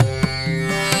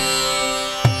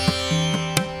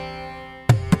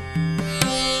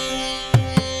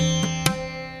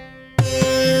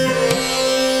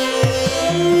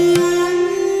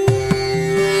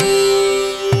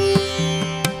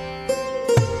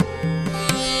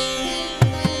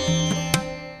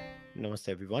namaste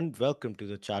everyone. Welcome to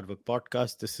the Charvak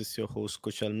podcast. This is your host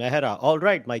Kushal Mehra. All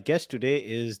right, my guest today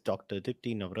is Dr.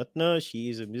 Dipti Navratna. She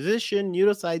is a musician,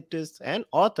 neuroscientist, and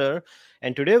author.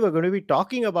 And today we're going to be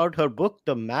talking about her book,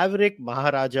 The Maverick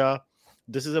Maharaja.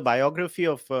 This is a biography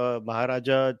of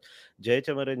Maharaja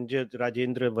Jayachamara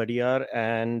Rajendra Vadiyar,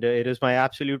 and it is my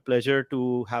absolute pleasure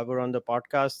to have her on the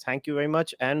podcast. Thank you very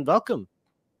much and welcome.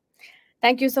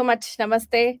 Thank you so much.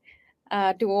 Namaste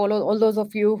to all those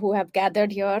of you who have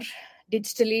gathered here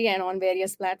digitally and on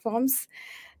various platforms.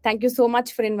 Thank you so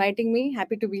much for inviting me.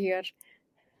 Happy to be here.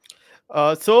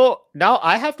 So now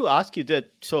I have to ask you that.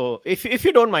 So if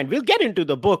you don't mind, we'll get into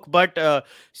the book. But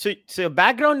so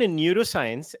background in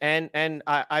neuroscience, and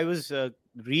I was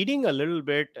reading a little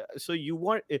bit. So you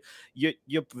want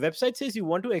your website says you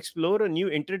want to explore a new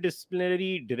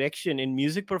interdisciplinary direction in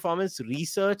music performance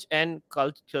research and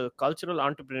cultural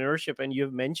entrepreneurship, and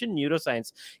you've mentioned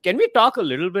neuroscience. Can we talk a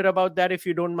little bit about that if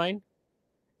you don't mind?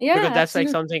 Yeah, Because that's like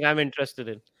absolutely. something I'm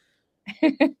interested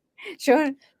in. Sure.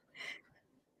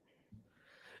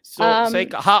 So,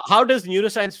 like, how does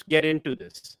neuroscience get into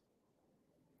this?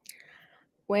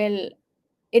 Well,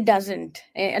 it doesn't.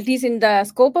 At least in the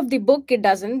scope of the book, it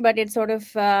doesn't. But it's sort of,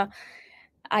 I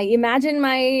imagine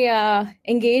my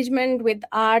engagement with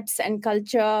arts and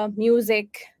culture,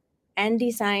 music, and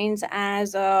the science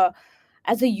as a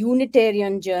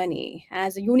unitarian journey,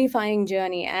 as a unifying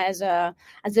journey, as a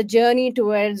journey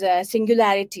towards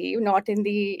singularity, not in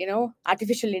the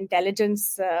artificial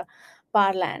intelligence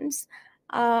parlance.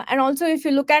 And also, if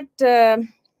you look at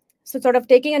so sort of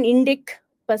taking an Indic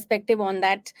perspective on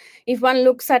that, if one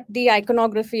looks at the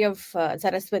iconography of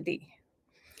Saraswati,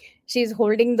 she's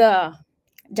holding the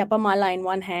japamala in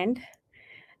one hand.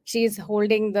 She's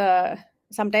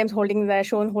sometimes holding the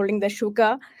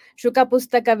shuka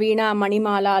pustaka veena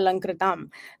manimala alankritam.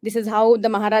 This is how the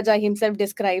Maharaja himself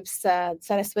describes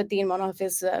Saraswati in one of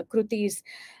his krutis.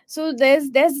 So there's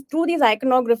through these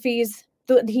iconographies,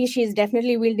 she's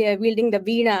definitely wielding the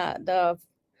veena,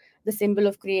 the symbol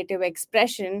of creative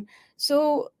expression.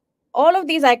 So all of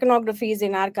these iconographies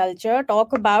in our culture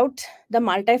talk about the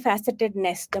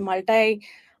multifacetedness, the multi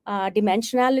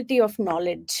dimensionality of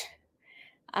knowledge.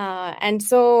 And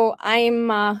so I'm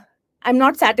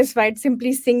not satisfied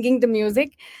simply singing the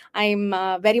music. I'm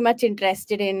very much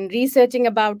interested in researching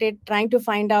about it, trying to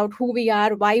find out who we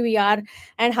are, why we are,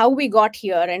 and how we got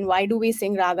here, and why do we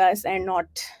sing ragas and not.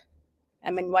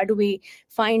 Why do we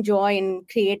find joy in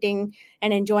creating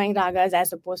and enjoying ragas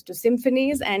as opposed to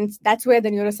symphonies? And that's where the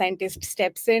neuroscientist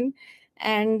steps in.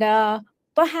 And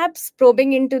perhaps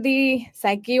probing into the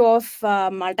psyche of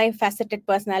multifaceted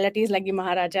personalities like the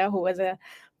Maharaja, who was a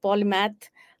polymath.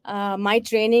 My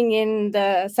training in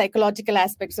the psychological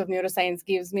aspects of neuroscience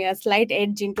gives me a slight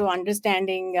edge into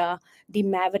understanding the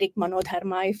maverick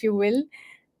manodharma, if you will.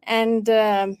 And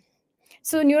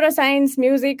so neuroscience,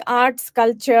 music, arts,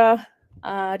 culture,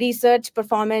 research,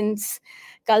 performance,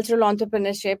 cultural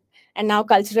entrepreneurship, and now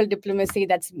cultural diplomacy.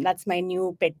 That's my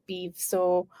new pet peeve.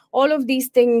 So all of these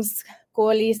things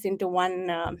coalesce into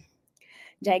one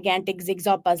gigantic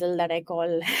zigzag puzzle that I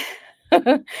call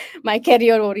my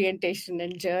career orientation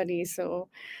and journey. So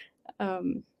Yeah.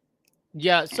 and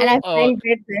I So find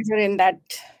great pleasure in that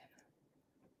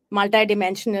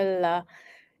multidimensional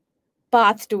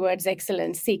path towards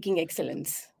excellence, seeking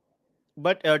excellence.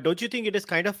 But don't you think it is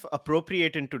kind of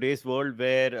appropriate in today's world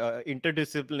where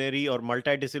interdisciplinary or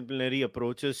multidisciplinary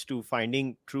approaches to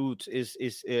finding truths is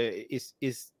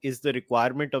the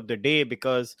requirement of the day?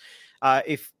 Because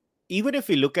if even if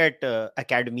we look at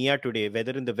academia today,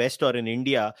 whether in the West or in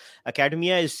India,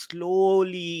 academia is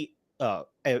slowly. I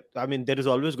mean, there is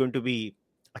always going to be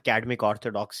academic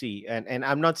orthodoxy, and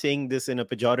I'm not saying this in a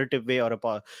pejorative way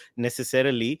or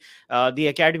necessarily. The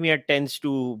academia tends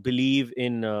to believe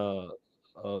in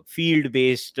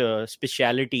field-based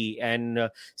speciality, and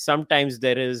sometimes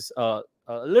there is a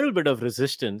little bit of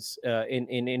resistance in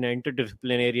an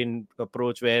interdisciplinary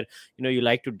approach where you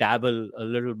like to dabble a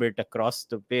little bit across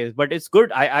the place. But it's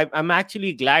good. I'm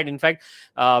actually glad. In fact,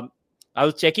 I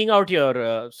was checking out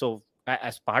your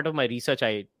as part of my research,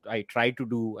 I try to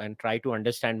do and try to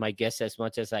understand my guests as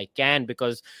much as I can,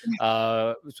 because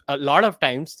a lot of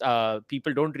times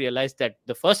people don't realize that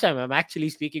the first time I'm actually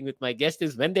speaking with my guest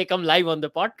is when they come live on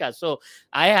the podcast. So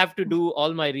I have to do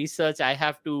all my research. I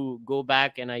have to go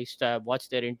back and I watch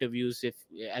their interviews, if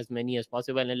as many as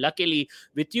possible. And luckily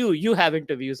with you have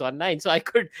interviews online, so I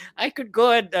could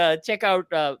go and check out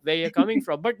where you're coming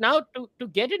from. But now to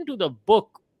get into the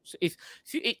book, so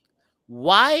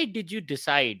why did you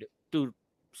decide to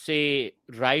say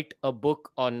write a book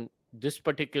on this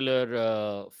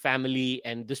particular family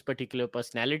and this particular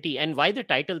personality, and why the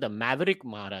title The Maverick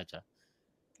Maharaja?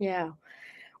 Yeah.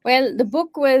 Well, the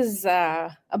book was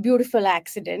a beautiful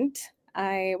accident.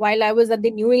 While I was at the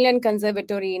New England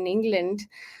Conservatory in England,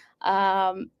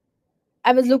 um,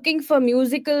 I was looking for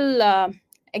musical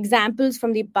examples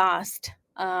from the past,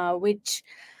 which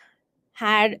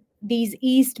had these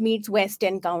East meets West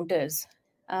encounters,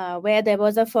 where there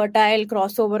was a fertile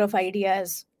crossover of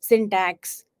ideas,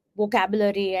 syntax,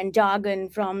 vocabulary, and jargon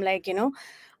from, like,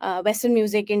 Western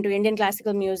music into Indian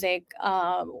classical music,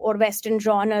 or Western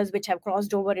genres which have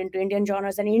crossed over into Indian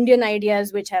genres, and Indian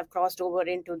ideas which have crossed over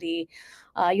into the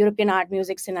European art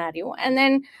music scenario. And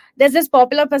then there's this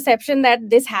popular perception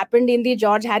that this happened in the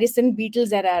George Harrison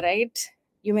Beatles era, right?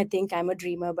 You may think I'm a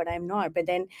dreamer, but I'm not. But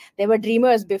then there were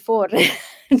dreamers before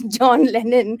John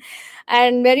Lennon,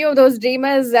 and many of those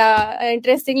dreamers,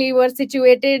 interestingly, were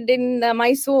situated in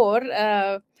Mysore.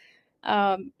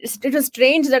 It was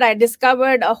strange that I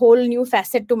discovered a whole new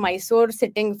facet to Mysore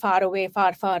sitting far away,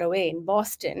 far, far away in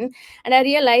Boston. And I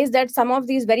realized that some of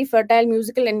these very fertile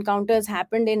musical encounters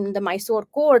happened in the Mysore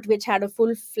court, which had a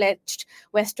full fledged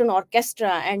Western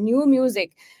orchestra and new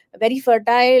music. Very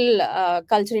fertile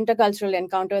intercultural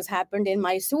encounters happened in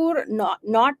Mysore,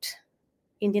 not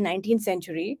in the 19th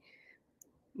century,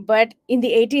 but in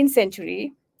the 18th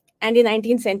century and the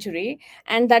 19th century.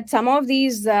 And that some of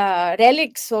these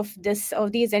relics of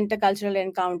these intercultural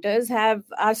encounters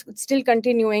are still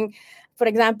continuing. For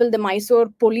example, the Mysore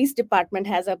police department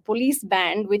has a police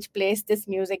band which plays this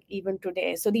music even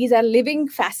today. So these are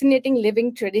fascinating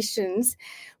living traditions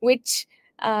which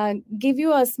give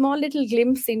you a small little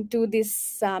glimpse into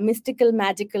this mystical,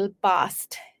 magical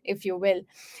past, if you will.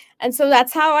 And so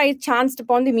that's how I chanced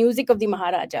upon the music of the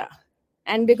Maharaja.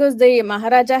 And because the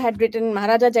Maharaja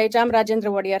Jaicham Rajendra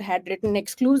Wadiyar had written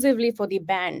exclusively for the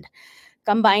band,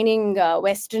 combining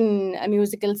Western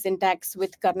musical syntax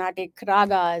with Carnatic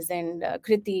ragas and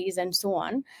kritis and so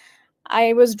on,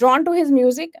 I was drawn to his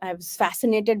music. I was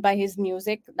fascinated by his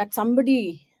music, that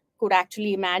somebody could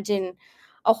actually imagine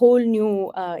a whole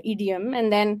new idiom.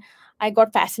 And then I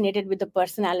got fascinated with the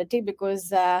personality,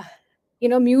 because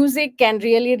music can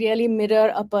really, really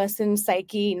mirror a person's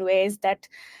psyche in ways that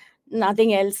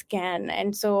nothing else can.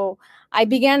 And so I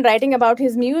began writing about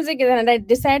his music, and I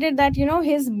decided that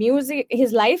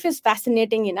his life is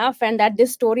fascinating enough, and that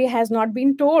this story has not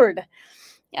been told.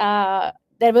 There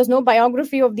was no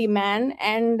biography of the man.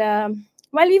 And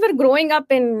while we were growing up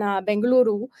in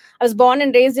Bengaluru, I was born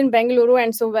and raised in Bengaluru,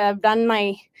 and so I've done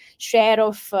my share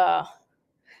of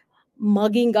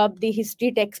mugging up the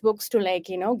history textbooks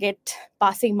to, get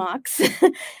passing marks.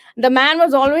 The man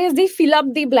was always the fill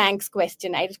up the blanks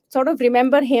question. I sort of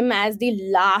remember him as the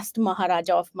last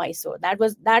Maharaja of Mysore. That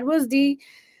was the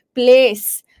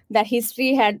place that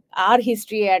our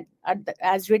history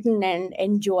as written and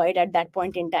enjoyed at that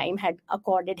point in time, had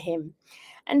accorded him.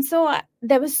 And so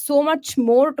there was so much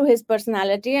more to his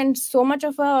personality, and so much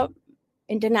of a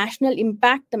international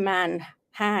impact the man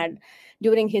had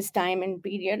during his time and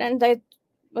period. And I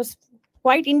was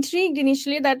quite intrigued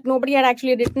initially that nobody had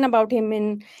actually written about him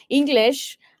in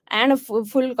English, and a full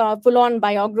on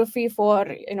biography for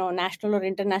national or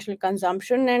international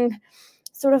consumption. And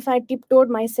sort of I tiptoed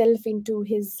myself into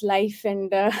his life,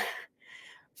 and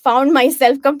found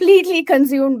myself completely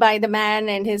consumed by the man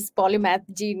and his polymath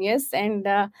genius, and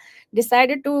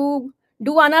decided to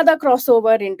do another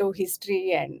crossover into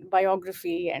history and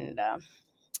biography, and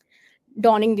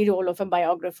donning the role of a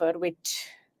biographer, which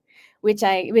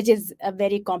is a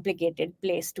very complicated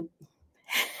place to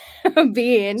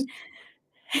be in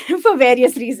for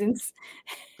various reasons.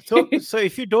 So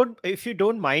if you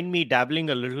don't mind me dabbling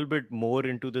a little bit more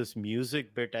into this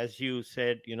music bit, as you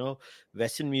said,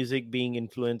 Western music being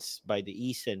influenced by the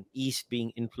East and East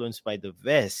being influenced by the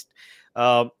West.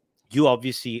 um, you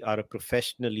obviously are a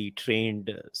professionally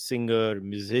trained singer,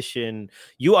 musician.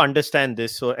 You understand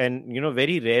this. So, and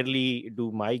very rarely do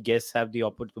my guests have the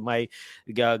opportunity.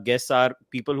 My guests are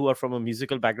people who are from a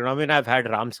musical background. I mean, I've had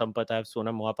Ram Sampath, I have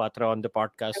Sonam Mohapatra on the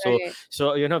podcast. So Right.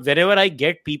 so wherever I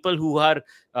get people who are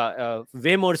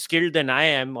way more skilled than I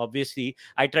am, obviously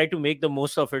I try to make the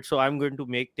most of it. So I'm going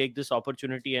to take this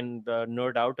opportunity and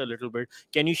nerd out a little bit.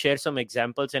 Can you share some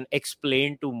examples and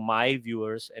explain to my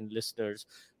viewers and listeners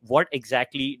what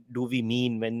exactly do we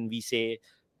mean when we say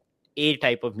A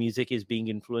type of music is being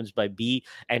influenced by B?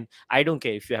 And I don't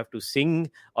care if you have to sing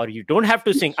or you don't have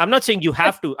to sing. I'm not saying you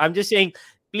have to. I'm just saying,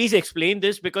 please explain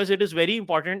this, because it is very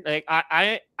important. Like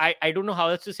I don't know how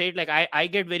else to say it. Like I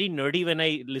get very nerdy when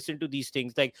I listen to these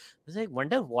things. Like I was like,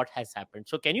 wonder what has happened.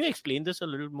 So can you explain this a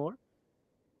little more?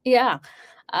 Yeah.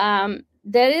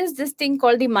 There is this thing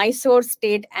called the Mysore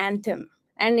State Anthem.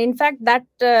 And in fact,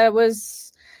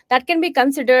 that can be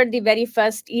considered the very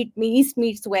first East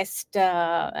meets West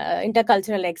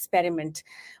intercultural experiment.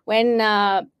 When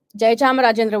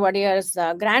Jayachamrajendra Wadiyar's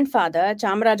grandfather,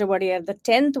 Chamaraja Wadiyar the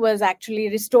 10th, was actually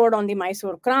restored on the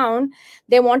Mysore crown,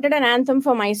 they wanted an anthem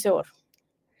for Mysore.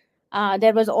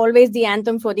 There was always the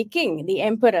anthem for the king, the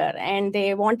emperor, and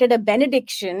they wanted a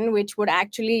benediction which would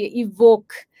actually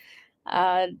evoke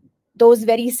uh, those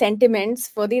very sentiments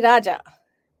for the Raja.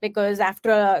 Because after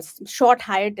a short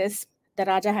hiatus, the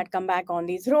Raja had come back on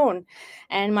the throne,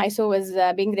 and Mysore was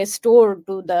being restored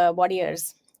to the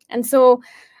warriors. And so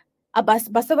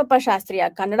Basavappa Shastri, a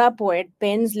Kannada poet,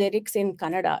 pens lyrics in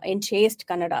Kannada, in chaste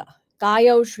Kannada.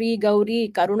 Kayau Shri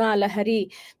Gauri Karuna Lahari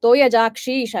Toya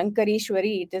Jakshi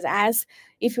Shankarishwari. It is as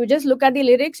if you just look at the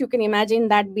lyrics, you can imagine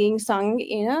that being sung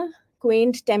in a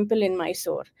quaint temple in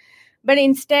Mysore. But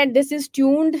instead, this is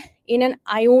tuned in an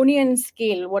Ionian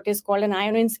scale, what is called an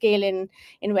Ionian scale in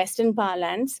Western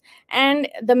parlance. And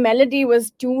the melody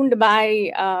was tuned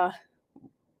by a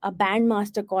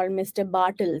bandmaster called Mr.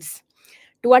 Bartels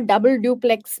to a double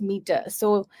duplex meter.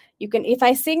 So you can, if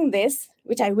I sing this,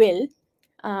 which I will,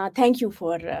 thank you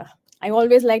for, I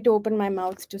always like to open my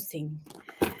mouth to sing.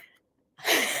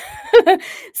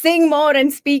 Sing more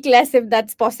and speak less if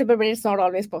that's possible, but it's not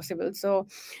always possible. So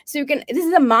you can, this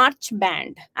is a march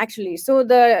band actually. So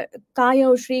the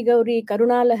Kayo Shri Gauri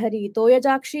Karuna Lahari Toya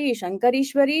Jakshi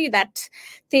Shankarishwari, that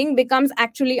thing becomes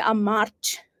actually a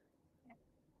march,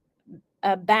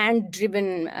 a band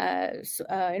driven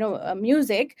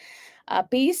music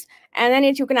piece. And then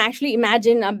you can actually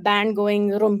imagine a band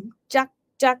going rum chak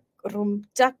chak rum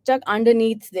chak chak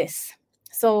underneath this.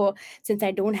 So since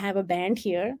I don't have a band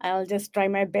here, I'll just try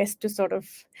my best to sort of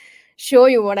show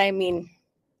you what I mean.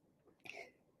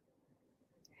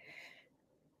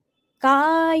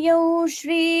 Kayo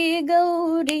Shri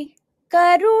Gauri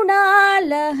Karuna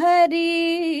Lahari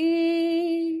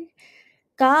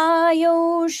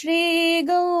Kayo Shri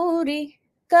Gauri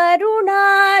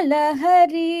Karuna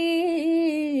Lahari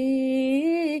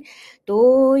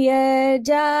Toya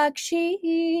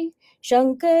Jakshi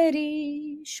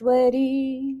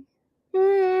Shankarishwari.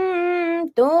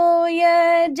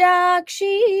 Toya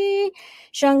Jakshi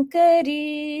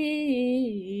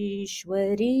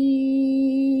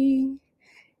Shankarishwari.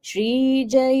 Shri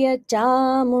Jaya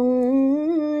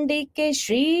Chamundike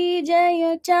Shri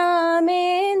Jaya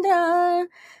Chamendra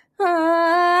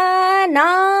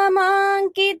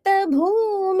Namankita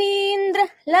Bhumindra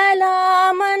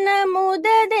Lalamana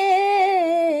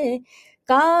Mudade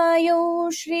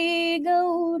Kayo Shri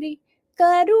Gauri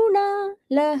Karuna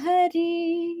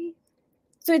Lahari.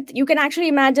 So you can actually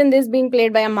imagine this being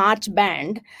played by a march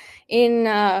band in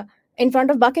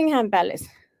front of Buckingham Palace.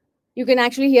 You can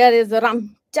actually hear this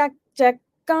ram chak chak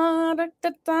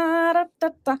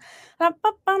ratata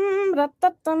rapapam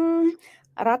ratatam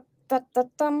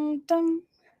ratatatam tam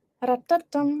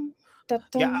ratatam.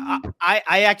 Yeah,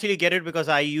 I actually get it because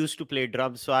I used to play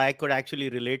drums, so I could actually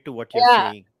relate to what you're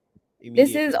Yeah. saying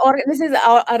immediately. This is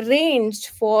arranged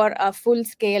for a full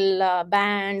scale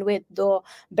band with the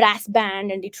brass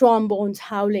band and the trombones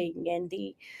howling and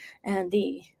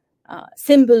the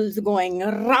cymbals going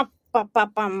rap on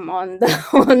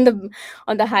the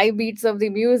on the high beats of the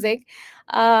music.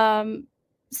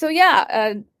 So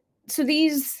yeah, so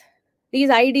these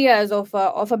ideas of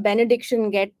a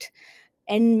benediction get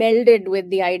melded with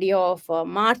the idea of a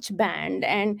march band,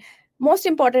 and most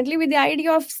importantly with the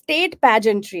idea of state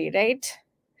pageantry, right?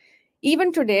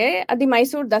 Even today at the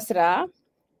Mysore Dasra,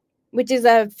 which is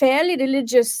a fairly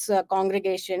religious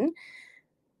congregation,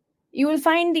 you will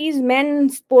find these men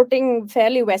sporting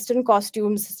fairly Western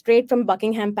costumes straight from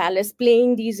Buckingham Palace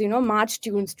playing these, march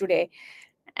tunes today.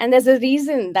 And there's a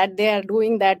reason that they are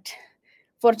doing that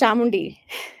for Chamundi.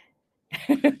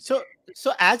 So,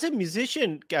 as a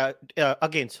musician,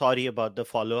 again, sorry about the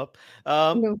follow up.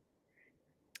 No.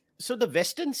 So the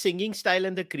Western singing style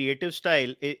and the creative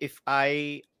style, if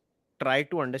I try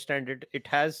to understand it, it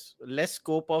has less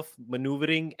scope of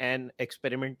maneuvering and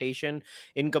experimentation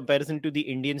in comparison to the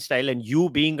Indian style. And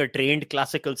you being a trained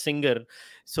classical singer,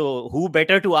 so who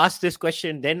better to ask this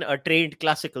question than a trained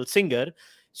classical singer?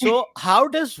 So how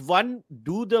does one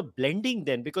do the blending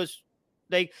then? Because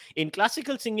like in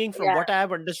classical singing, from Yeah. what I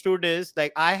have understood, is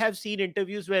like I have seen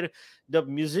interviews where the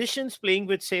musicians playing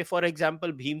with, say, for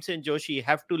example, Bhimsen Joshi,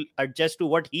 have to adjust to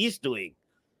what he's doing.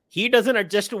 He doesn't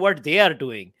adjust to what they are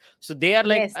doing. So they are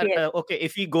like, Yes, yes. okay,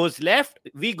 if he goes left,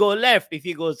 we go left. If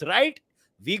he goes right,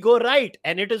 we go right.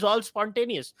 And it is all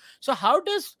spontaneous. So how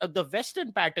does the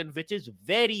Western pattern, which is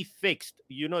very fixed,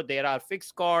 there are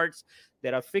fixed chords,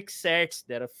 there are fixed sets,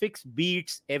 there are fixed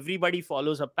beats, everybody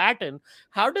follows a pattern.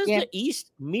 How does Yeah. the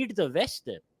East meet the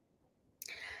Western?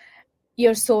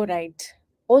 You're so right.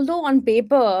 Although on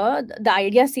paper, the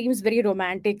idea seems very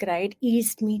romantic, right?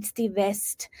 East meets the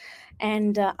West,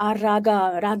 and our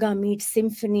raga meets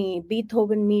symphony,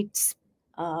 Beethoven meets,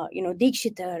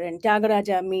 Dikshitar, and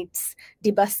Tyagaraja meets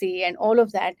Debussy, and all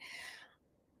of that.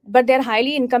 But they're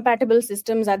highly incompatible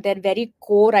systems at their very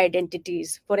core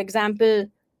identities. For example,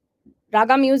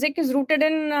 raga music is rooted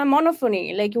in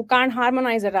monophony, like you can't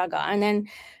harmonize a raga. And then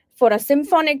for a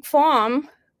symphonic form,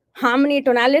 harmony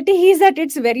tonality is at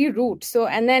its very root. So,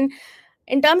 and then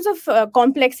in terms of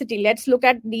complexity, let's look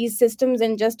at these systems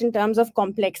in just in terms of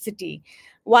complexity.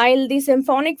 While the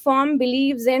symphonic form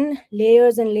believes in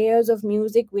layers and layers of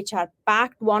music which are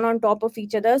packed one on top of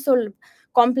each other, so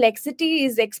complexity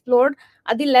is explored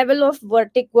at the level of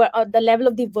the level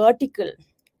of the vertical.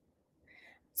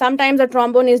 Sometimes a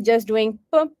trombone is just doing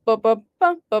pup, pup, pup,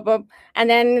 pup, pup, pup. And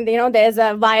then there's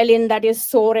a violin that is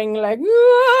soaring like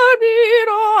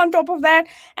on top of that,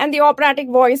 and the operatic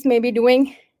voice may be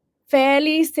doing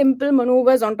fairly simple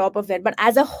maneuvers on top of that. But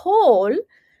as a whole,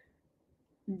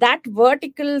 that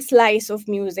vertical slice of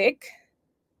music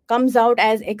comes out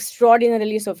as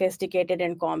extraordinarily sophisticated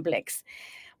and complex.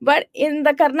 But in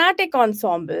the Carnatic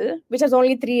ensemble, which has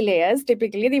only three layers,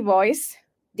 typically the voice,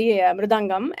 the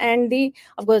mridangam, and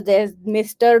of course, there's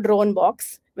Mr. Drone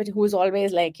Box, who's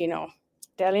always like,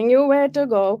 telling you where to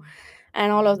go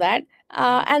and all of that.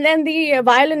 And then the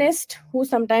violinist, who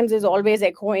sometimes is always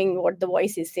echoing what the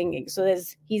voice is singing. So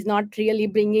he's not really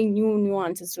bringing new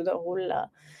nuances to the whole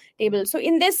table. So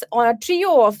in this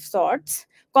trio of sorts,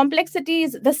 complexity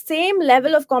is the same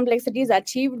level of complexity is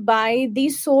achieved by the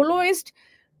soloist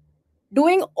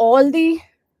doing all the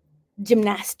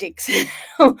gymnastics.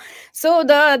 So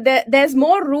there's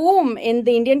more room in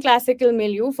the Indian classical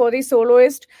milieu for the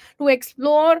soloist to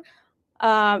explore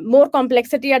more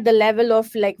complexity at the level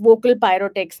of like vocal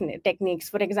techniques.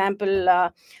 For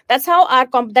example, that's why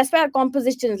our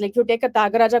compositions, like if you take a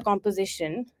Tyagaraja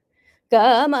composition,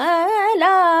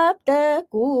 Kamalapta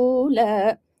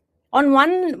Kula, on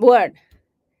one word,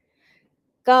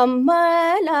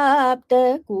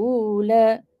 Kamalapta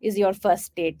Kula is your first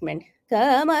statement.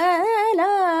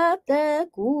 Kamalapta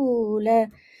Kula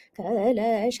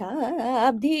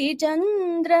Kalashabdi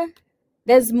Chandra.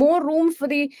 There's more room for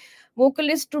the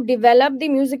vocalist to develop the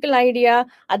musical idea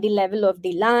at the level of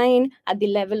the line, at the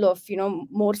level of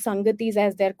more sangatis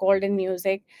as they're called in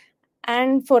music,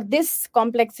 and for this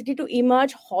complexity to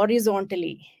emerge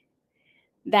horizontally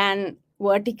than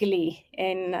vertically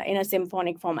in a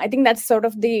symphonic form. I think that's sort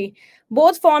of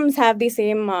both forms have the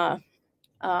same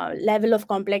level of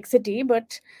complexity,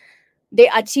 but they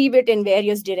achieve it in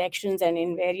various directions and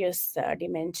in various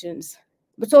dimensions.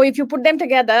 So if you put them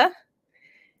together,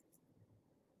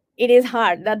 it is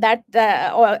hard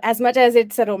or as much as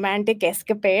it's a romantic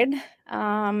escapade,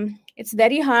 it's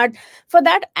very hard for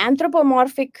that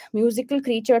anthropomorphic musical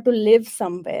creature to live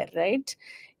somewhere, right?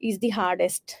 Is the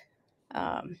hardest.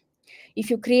 If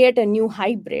you create a new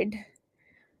hybrid,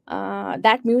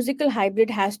 that musical hybrid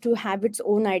has to have its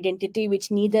own identity,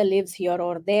 which neither lives here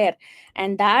or there.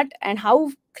 And how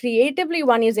creatively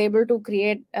one is able to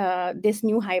create this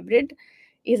new hybrid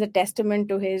is a testament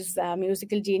to his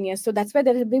musical genius. So that's why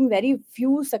there have been very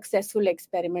few successful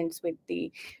experiments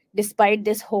despite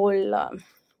this whole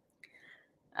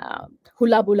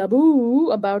hula bula boo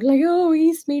about like, oh,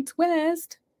 East meets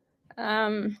West.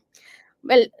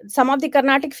 Well, some of the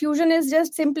Carnatic fusion is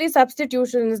just simply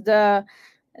substitutions.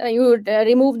 You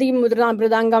remove the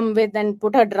mridangam with and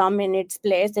put a drum in its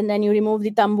place, and then you remove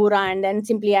the tambura and then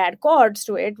simply add chords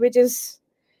to it, which is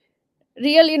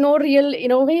really no real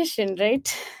innovation,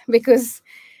 right? Because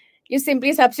you're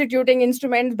simply substituting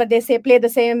instruments, but they play the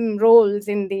same roles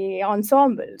in the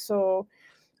ensemble. So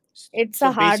it's a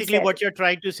So hard basically, sell. what you're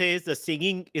trying to say is the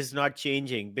singing is not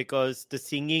changing because the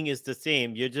singing is the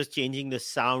same. You're just changing the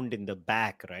sound in the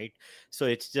back, right? So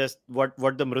it's just what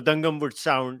the mridangam would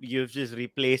sound. You've just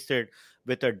replaced it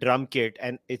with a drum kit,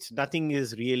 and it's nothing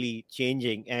is really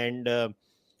changing. And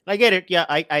I get it. Yeah,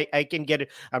 I can get it.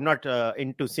 I'm not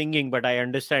into singing, but I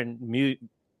understand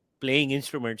playing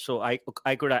instruments, so I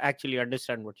could actually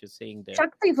understand what you're saying there.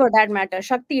 Shakti, for that matter.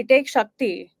 Take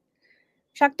Shakti.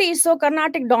 Shakti is so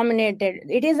Carnatic dominated.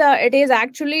 It is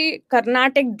actually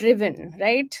Carnatic driven,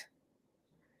 right?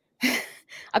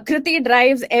 Akriti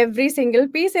drives every single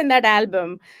piece in that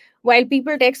album. While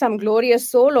people take some glorious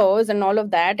solos and all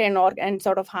of that and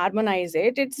sort of harmonize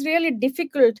it, it's really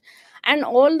difficult. And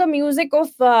all the music of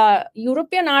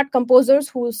European art composers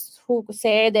who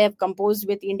say they have composed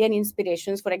with Indian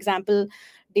inspirations, for example,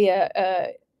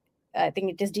 I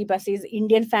think it is Debussy's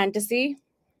Indian Fantasy.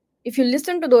 If you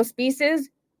listen to those pieces,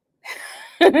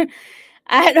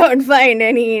 I don't find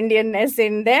any Indianness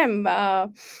in them.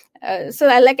 So,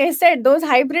 like I said, those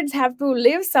hybrids have to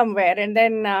live somewhere, and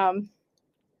then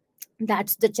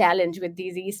that's the challenge with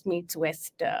these East meets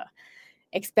West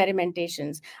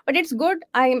experimentations. But it's good.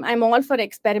 I'm all for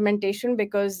experimentation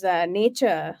because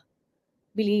nature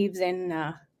believes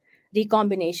in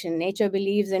recombination. Nature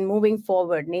believes in moving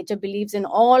forward. Nature believes in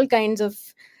all kinds of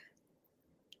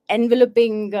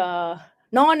enveloping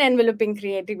non-enveloping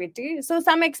creativity. So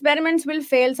some experiments will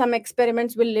fail, some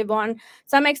experiments will live on,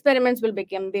 some experiments will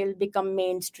become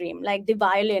mainstream, like the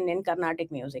violin in Carnatic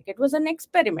music. It was an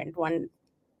experiment one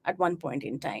at one point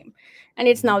in time, and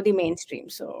it's Mhm. now the mainstream.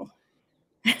 So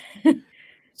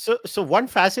So one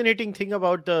fascinating thing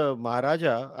about the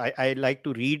Maharaja, I like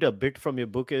to read a bit from your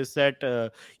book, is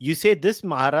that you say this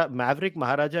Maverick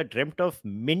Maharaja dreamt of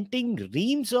minting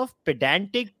reams of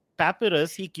pedantic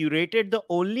papyrus. He curated the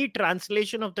only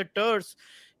translation of the terse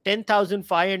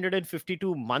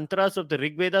 10,552 mantras of the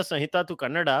Rig Veda Samhita to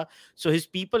Kannada, so his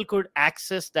people could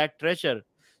access that treasure.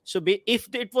 So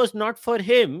if it was not for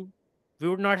him, we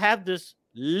would not have this,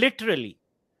 literally.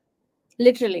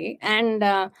 literally. And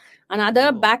another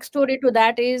Oh. backstory to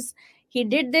that is he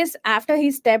did this after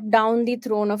he stepped down the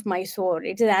throne of Mysore.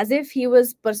 It is as if he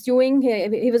was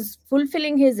he was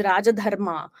fulfilling his Raja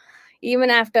Dharma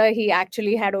even after he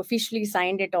actually had officially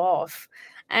signed it off.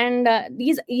 And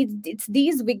it's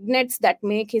these vignettes that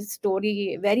make his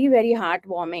story very, very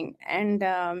heartwarming. And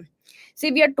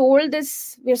see, we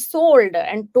are sold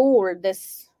and told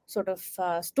this sort of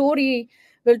story.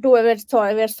 We're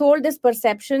sold this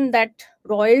perception that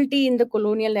royalty in the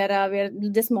colonial era, where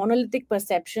this monolithic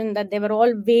perception that they were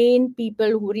all vain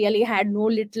people who really had no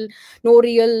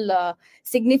real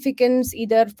significance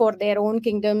either for their own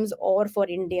kingdoms or for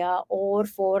India or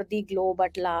for the globe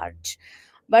at large.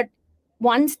 But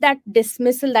once that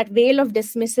veil of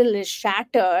dismissal is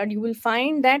shattered, you will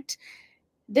find that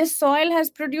this soil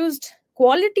has produced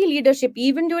quality leadership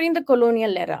even during the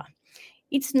colonial era.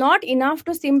 It's not enough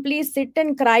to simply sit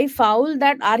and cry foul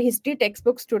that our history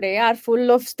textbooks today are full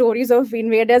of stories of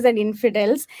invaders and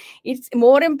infidels. It's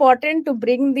more important to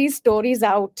bring these stories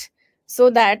out so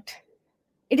that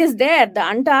it is there. The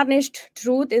untarnished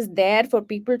truth is there for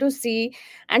people to see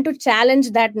and to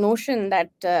challenge that notion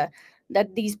that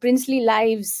these princely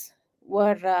lives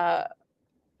were.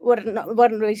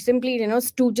 Were simply,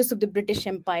 stooges of the British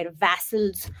Empire,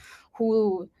 vassals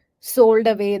who sold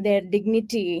away their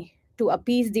dignity to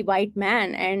appease the white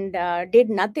man and did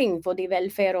nothing for the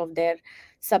welfare of their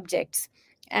subjects.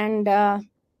 And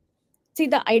see,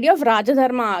 the idea of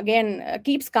Rajadharma again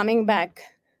keeps coming back.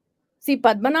 See,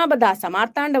 Padmanabhadasa,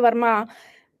 Martanda Varma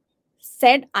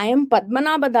said, I am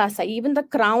Padmanabhadasa. Even the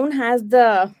crown has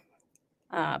the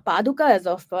padukas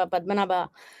of Padmanabha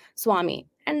Swami.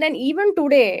 And then even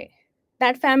today,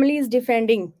 that family is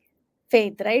defending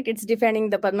faith, right? It's defending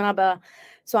the Padmanabha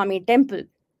Swami temple.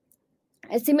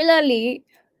 Similarly,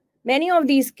 many of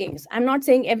these kings, I'm not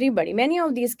saying everybody, many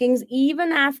of these kings,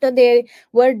 even after they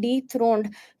were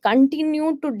dethroned,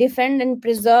 continued to defend and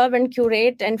preserve and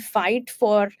curate and fight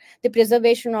for the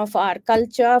preservation of our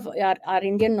culture, our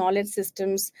Indian knowledge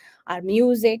systems, our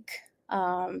music,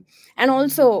 and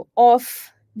also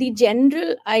of the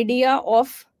general idea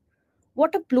of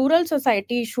what a plural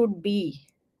society should be,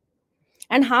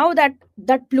 and how that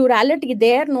plurality,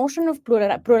 their notion of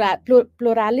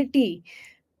plurality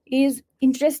is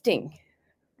interesting.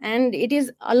 And it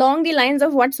is along the lines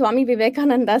of what Swami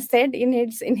Vivekananda said in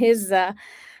his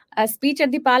speech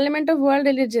at the Parliament of World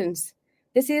Religions.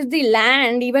 This is the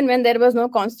land, even when there was no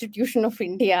constitution of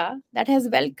India, that has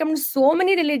welcomed so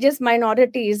many religious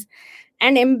minorities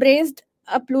and embraced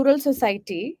a plural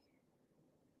society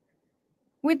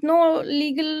with no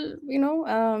legal,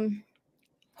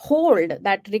 hold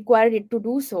that required it to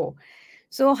do so.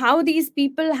 So how these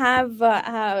people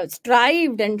have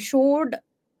strived and showed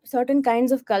certain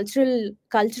kinds of cultural,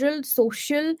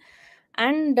 social,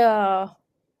 and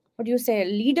what do you say,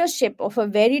 leadership of a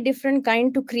very different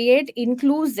kind to create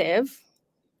inclusive,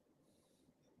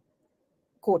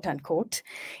 quote unquote,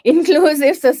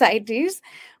 inclusive societies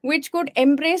which could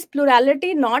embrace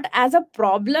plurality not as a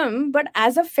problem but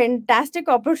as a fantastic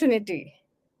opportunity.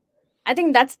 I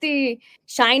think that's the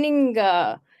shining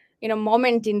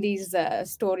moment in these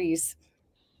stories.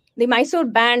 The Mysore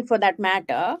band, for that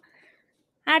matter,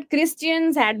 had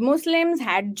Christians, had Muslims,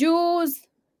 had Jews,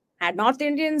 had North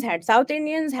Indians, had South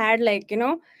Indians, had,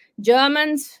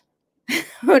 Germans,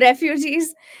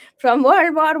 refugees from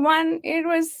World War I. It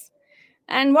was,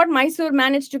 and what Mysore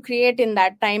managed to create in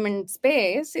that time and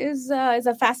space is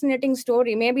a fascinating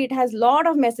story. Maybe it has a lot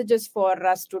of messages for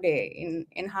us today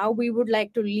in how we would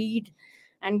like to lead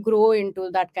and grow into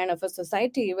that kind of a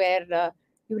society where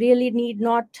you really need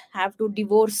not have to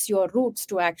divorce your roots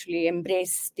to actually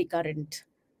embrace the current.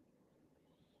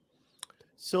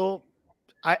 So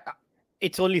I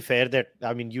it's only fair that,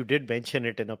 I mean, you did mention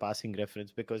it in a passing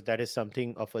reference, because that is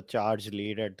something of a charge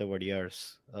laid at the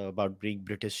Wadiyars about being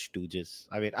British stooges.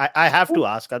 I mean, I have to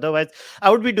ask, otherwise I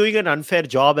would be doing an unfair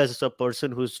job as a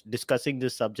person who's discussing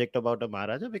this subject about a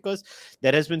Maharaja, because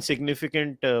there has been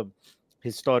significant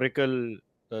historical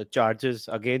charges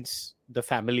against the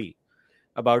family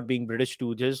about being British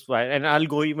stooges. And I'll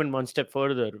go even one step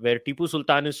further, where Tipu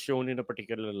Sultan is shown in a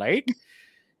particular light,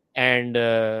 and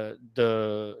the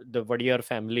Wadiyar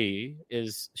family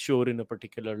is shown in a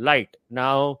particular light.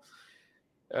 Now,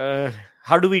 uh,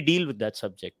 how do we deal with that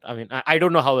subject? I mean, I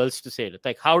don't know how else to say it.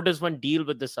 Like, how does one deal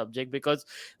with the subject? Because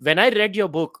when I read your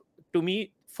book, to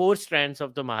me, four strands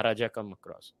of the Maharaja come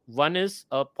across. One is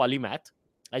a polymath,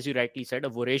 as you rightly said, a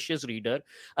voracious reader,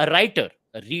 a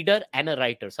reader and a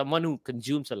writer, someone who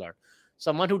consumes a lot,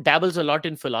 someone who dabbles a lot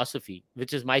in philosophy,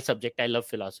 which is my subject. I love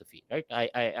philosophy, right?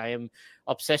 I am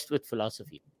obsessed with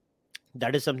philosophy.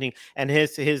 That is something. And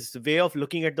his way of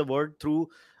looking at the world through,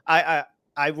 i i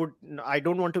I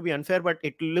don't want to be unfair, but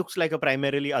it looks like a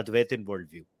primarily Advaitin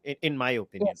worldview, in my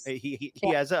opinion. Yes. He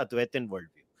Yeah. has a Advaitin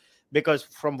worldview, because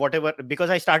from whatever, because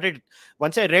I started,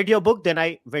 once I read your book, then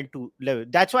I went to level.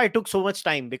 That's why it took so much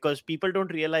time, because people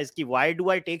don't realize ki, why do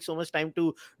I take so much time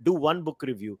to do one book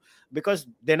review? Because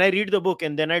then I read the book,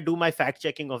 and then I do my fact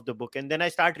checking of the book, and then I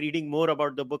start reading more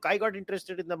about the book. I got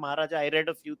interested in the Maharaja. I read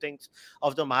a few things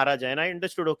of the Maharaja, and I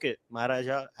understood, okay,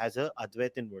 Maharaja has a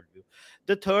Advaitin worldview.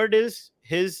 The third is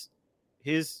his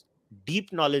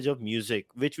deep knowledge of music,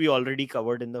 which we already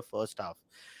covered in the first half.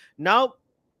 Now,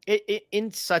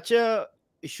 in such a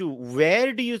issue,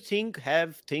 where do you think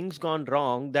have things gone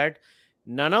wrong, that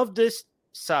none of this,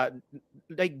 sa-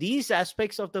 like these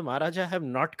aspects of the Maharaja have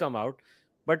not come out,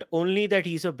 but only that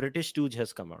he's a British stooge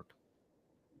has come out?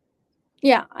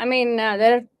 Yeah, I mean,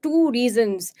 there are two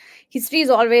reasons. History is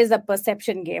always a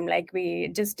perception game, like we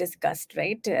just discussed,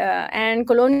 right? And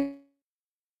colonial history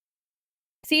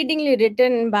is exceedingly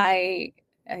written by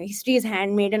history is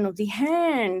handmaiden of the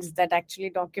hands that actually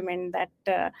document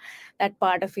that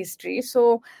part of history.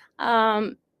 So,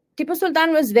 Tipu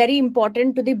Sultan was very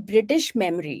important to the British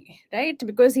memory, right?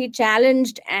 Because he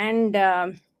challenged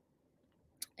the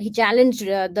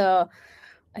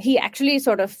he actually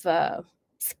sort of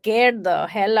scared the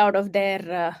hell out of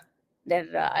their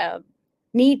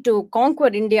need to conquer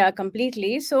India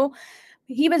completely. So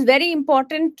he was very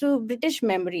important to British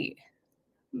memory.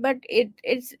 But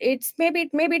maybe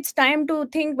it's time to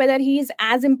think whether he is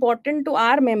as important to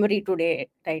our memory today,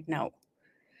 right now.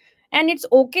 And it's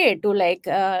okay to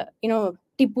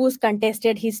Tipu's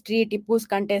contested history, Tipu's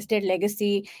contested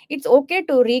legacy. It's okay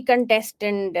to recontest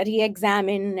and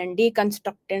re-examine and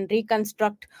deconstruct and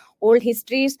reconstruct old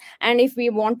histories. And if we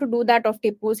want to do that of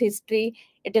Tipu's history,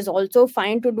 it is also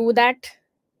fine to do that,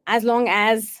 as long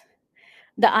as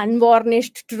the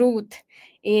unvarnished truth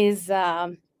is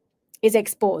is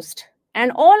exposed,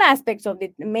 and all aspects of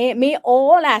the may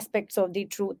all aspects of the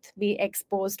truth be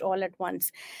exposed all at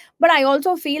once. But I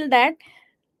also feel that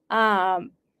um,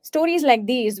 stories like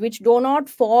these, which do not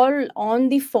fall on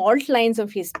the fault lines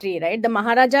of history, right? The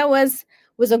Maharaja was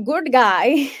a good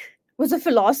guy, was a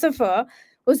philosopher,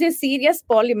 was a serious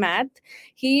polymath.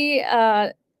 He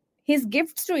his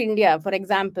gifts to India, for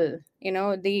example,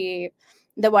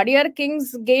 the Wadiyar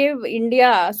kings gave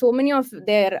India so many of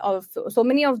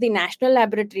the national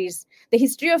laboratories. The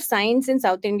history of science in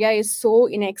South India is so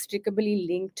inextricably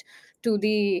linked to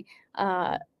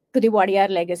uh, the Wadiyar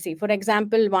legacy. For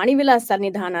example, Vani Vilas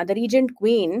Sarnidhana, the regent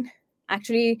queen,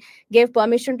 actually gave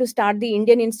permission to start the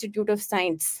Indian Institute of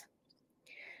Science,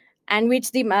 and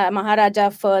which the Maharaja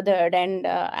furthered and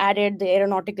added the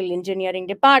aeronautical engineering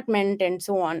department and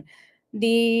so on.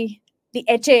 The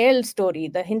HAL story,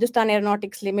 the Hindustan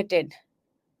Aeronautics Limited,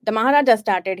 the Maharaja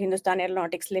started Hindustan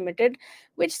Aeronautics Limited,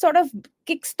 which sort of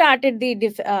kick-started the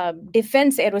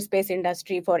defense aerospace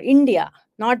industry for India,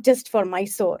 not just for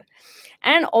Mysore,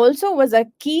 and also was a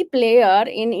key player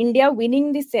in India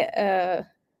winning this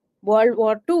World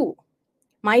War II.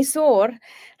 Mysore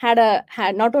had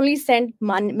not only sent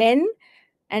men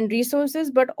and resources,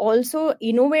 but also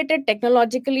innovated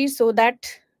technologically so that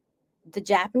the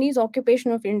Japanese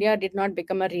occupation of India did not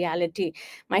become a reality.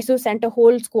 Mysore sent a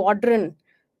whole squadron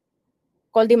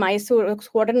called the Mysore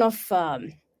Squadron of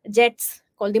jets,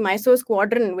 called the Mysore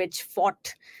Squadron, which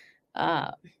fought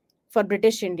uh, for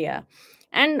British India.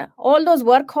 And all those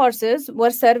workhorses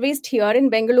were serviced here in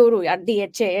Bengaluru at the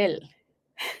HAL.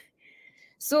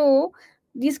 So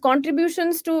these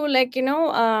contributions to, like,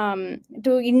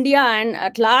 to India and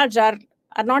at large are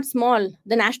not small.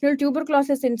 The National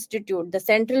Tuberculosis Institute, the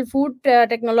Central Food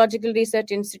Technological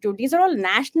Research Institute, these are all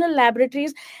national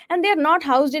laboratories, and they are not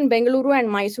housed in Bengaluru and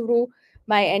Mysuru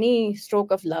by any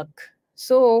stroke of luck.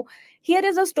 So here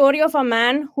is a story of a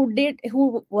man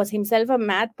who was himself a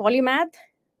polymath,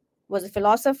 was a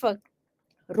philosopher,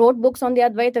 wrote books on the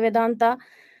Advaita Vedanta,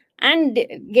 and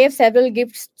gave several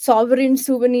gifts, sovereign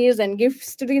souvenirs, and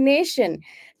gifts to the nation.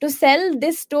 To sell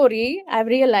this story, I've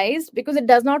realized, because it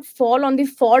does not fall on the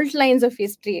fault lines of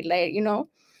history, like,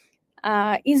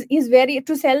 is very,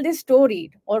 to sell this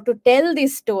story or to tell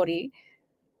this story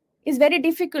is very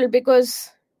difficult,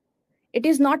 because it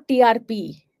is not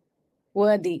TRP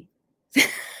worthy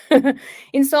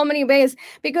in so many ways.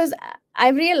 Because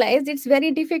I've realized it's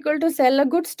very difficult to sell a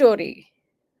good story.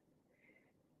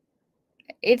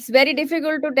 It's very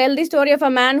difficult to tell the story of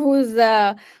a man whose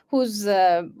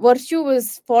virtue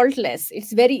was faultless.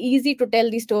 It's very easy to tell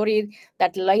the story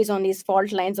that lies on these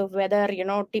fault lines of whether,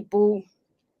 Tipu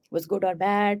was good or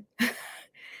bad.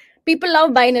 People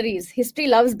love binaries. History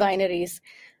loves binaries.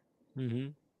 Mm-hmm.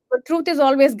 But truth is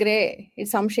always gray. It's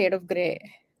some shade of gray.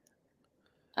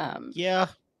 Yeah,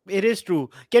 it is true.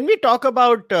 Can we talk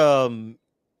about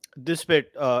this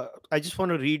bit? I just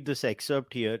want to read this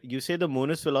excerpt here. You say the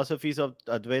monist philosophies of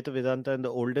Advaita Vedanta and the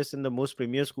oldest and the most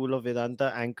premier school of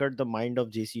Vedanta anchored the mind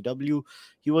of JCW.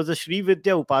 He was a Sri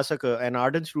Vidya Upasaka, an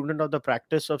ardent student of the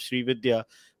practice of Sri Vidya,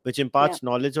 which Yeah. imparts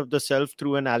knowledge of the self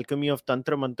through an alchemy of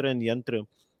Tantra, Mantra, and Yantra.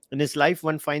 In his life,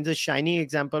 one finds a shining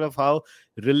example of how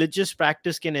religious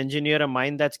practice can engineer a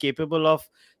mind that's capable of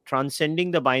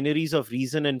transcending the binaries of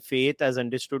reason and faith as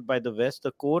understood by the West.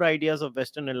 The core ideas of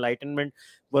Western Enlightenment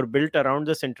were built around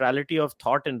the centrality of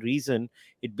thought and reason.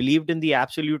 It believed in the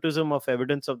absolutism of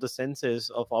evidence of the senses,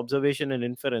 of observation and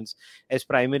inference as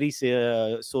primary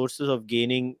sources of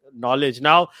gaining knowledge.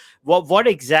 Now, what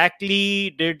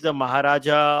exactly did the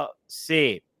Maharaja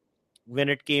say when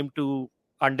it came to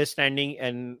understanding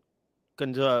and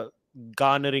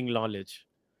garnering knowledge?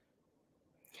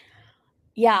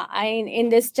 Yeah, in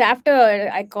this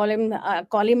chapter, I call him a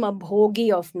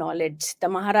bhogi of knowledge. The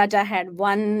Maharaja had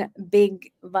one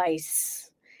big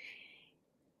vice.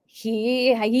 He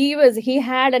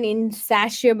had an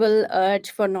insatiable urge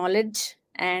for knowledge,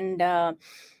 and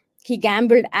he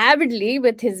gambled avidly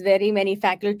with his very many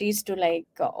faculties to, like,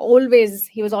 always,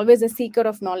 he was always a seeker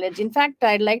of knowledge. In fact,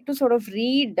 I'd like to sort of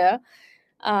read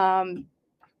um,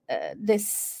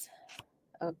 this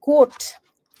quote,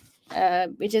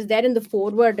 which is there in the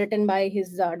foreword, written by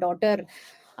his daughter,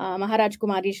 Maharaj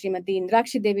Kumari Srimati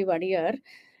Indrakshi Devi Vadiyar.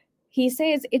 He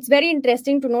says it's very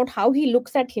interesting to note how he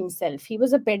looks at himself. He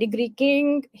was a pedigree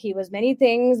king, he was many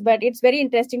things, but it's very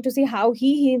interesting to see how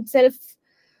he himself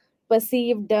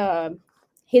perceived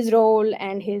his role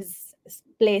and his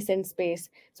place in space.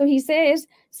 So he says,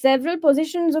 several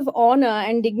positions of honor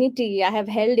and dignity I have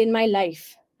held in my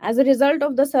life as a result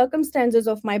of the circumstances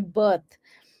of my birth.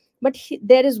 But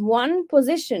there is one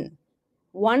position,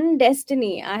 one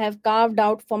destiny I have carved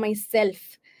out for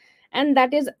myself, and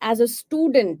that is as a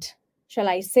student, shall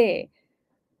I say,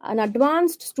 an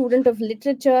advanced student of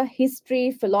literature, history,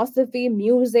 philosophy,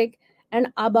 music,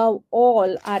 and above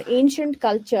all, our ancient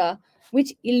culture,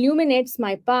 which illuminates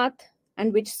my path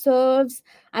and which serves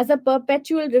as a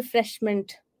perpetual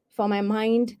refreshment for my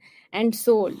mind and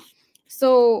soul.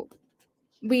 So,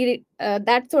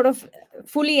 that sort of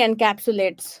fully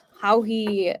encapsulates how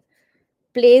he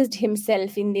placed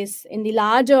himself in the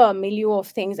larger milieu of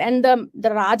things, and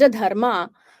the Raja Dharma,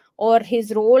 or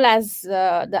his role as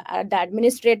the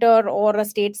administrator or a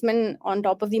statesman on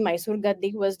top of the Mysore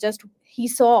Gaddi, was just, he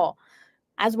saw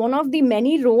as one of the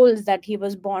many roles that he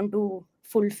was born to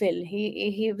fulfill.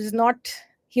 He was not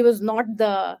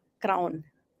the crown.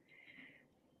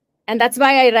 And that's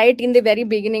why I write in the very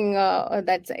beginning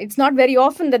that it's not very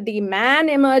often that the man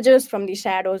emerges from the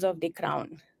shadows of the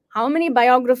crown. How many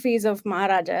biographies of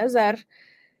Maharajas are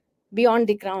beyond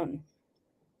the crown?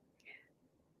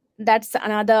 That's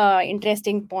another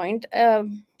interesting point.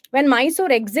 When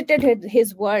Mysore exited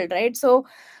his world, right? So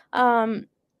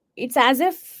it's as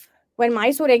if when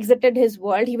Mysore exited his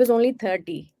world, he was only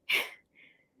 30.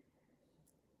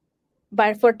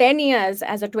 But for 10 years,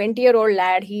 as a 20-year-old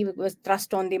lad, he was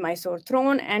thrust on the Mysore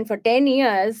throne. And for 10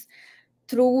 years,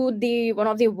 through the one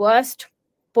of the worst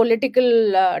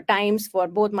political times for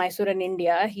both Mysore and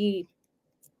India, he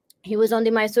was on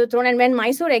the Mysore throne. And when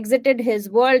Mysore exited his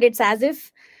world, it's as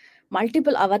if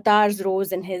multiple avatars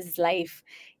rose in his life.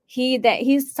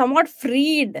 He's somewhat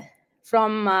freed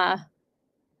from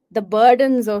the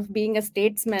burdens of being a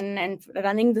statesman and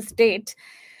running the state,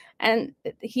 and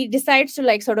he decides to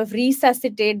like sort of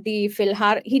resuscitate the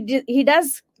Philhar. He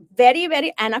does very,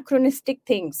 very anachronistic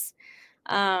things,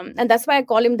 and that's why I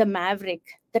call him the Maverick.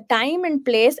 The time and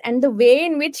place and the way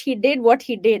in which he did what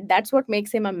he did, that's what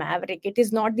makes him a maverick. It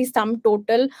is not the sum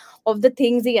total of the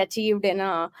things he achieved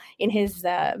in his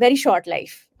very short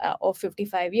life of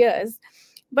 55 years.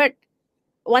 But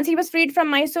once he was freed from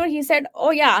Mysore, he said,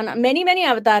 oh yeah, many, many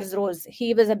avatars rose.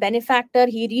 He was a benefactor.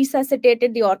 He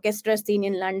resuscitated the orchestra scene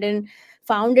in London,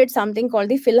 founded something called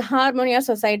the Philharmonia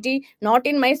Society, not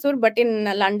in Mysore, but in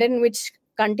London, which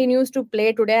continues to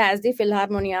play today as the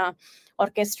Philharmonia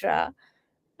Orchestra.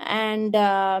 And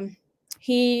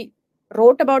he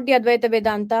wrote about the Advaita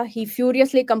Vedanta. He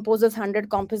furiously composes 100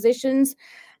 compositions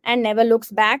and never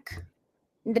looks back.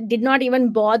 Did not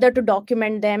even bother to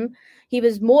document them. He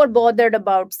was more bothered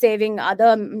about saving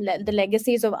the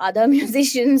legacies of other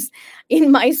musicians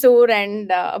in Mysore and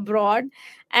abroad,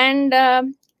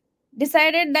 and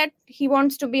decided that he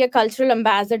wants to be a cultural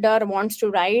ambassador, wants to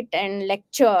write and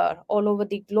lecture all over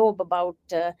the globe about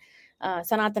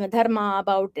Sanatana Dharma,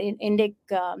 about Indic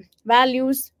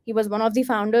values. He was one of the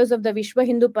founders of the Vishwa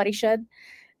Hindu Parishad.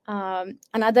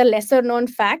 Another lesser known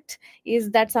fact is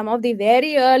that some of the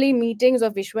very early meetings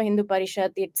of Vishwa Hindu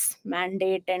Parishad, its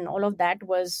mandate and all of that,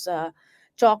 was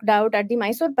chalked out at the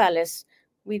Mysore Palace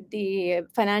with the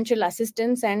financial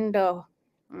assistance and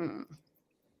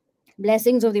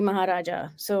blessings of the Maharaja.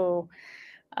 So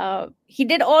he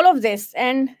did all of this.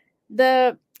 And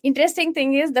the interesting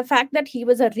thing is the fact that he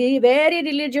was a very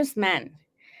religious man.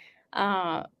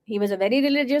 He was a very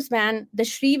religious man. The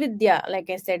Sri Vidya, like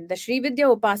I said, the Sri Vidya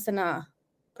Upasana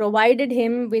provided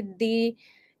him with the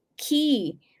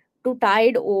key to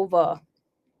tide over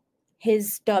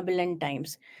his turbulent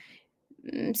times.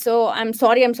 So I'm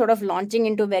sorry, I'm sort of launching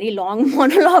into very long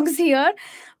monologues here.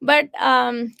 But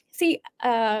see,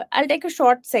 I'll take a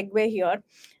short segue here.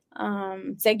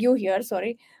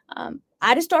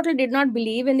 Aristotle did not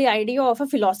believe in the idea of a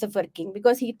philosopher king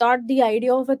because he thought the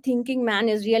idea of a thinking man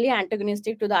is really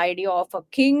antagonistic to the idea of a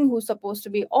king who's supposed to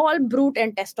be all brute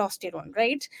and testosterone,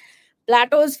 right?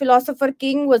 Plato's philosopher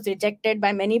king was rejected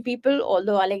by many people,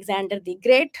 although Alexander the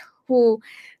Great, who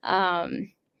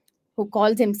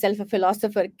calls himself a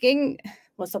philosopher king,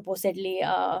 was supposedly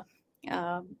a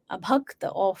bhakt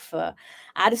of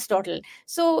Aristotle.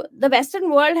 So the Western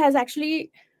world has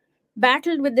actually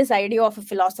battled with this idea of a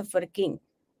philosopher king.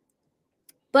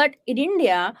 But in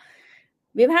India,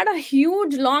 we've had a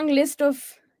huge long list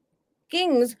of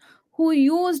kings who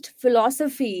used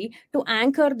philosophy to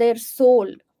anchor their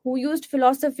soul, who used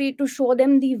philosophy to show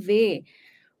them the way.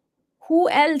 Who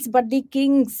else but the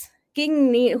king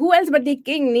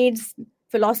needs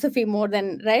philosophy more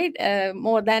than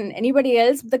more than anybody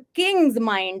else? The king's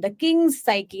mind, the king's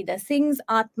psyche, the king's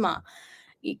atma.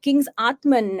 King's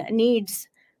atman needs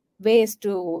ways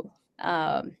to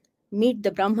meet the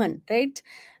Brahman, right?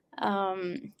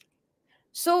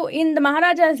 So in the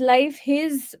Maharaja's life,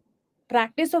 his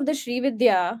practice of the Sri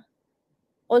Vidya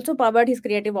also powered his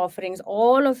creative offerings.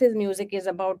 All of his music is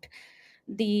about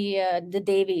the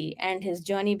Devi and his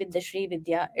journey with the Sri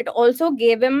Vidya. It also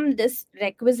gave him this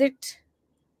requisite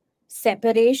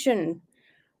separation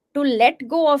to let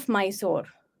go of Mysore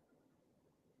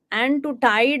and to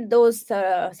tide those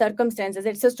circumstances.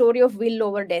 It's a story of will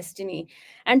over destiny,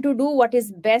 and to do what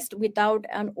is best without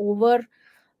an over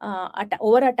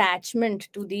attachment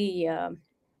to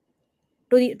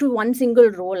to one single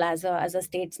role as a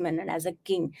statesman and as a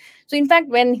king. So in fact,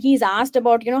 when he's asked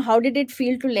about how did it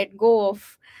feel to let go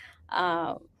of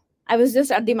I was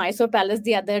just at the Mysore Palace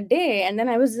the other day, and then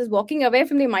I was just walking away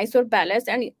from the Mysore Palace,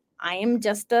 and I am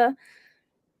just a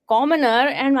commoner,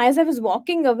 and as I was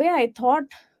walking away, I thought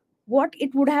what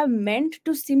it would have meant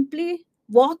to simply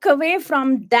walk away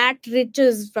from that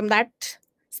riches, from that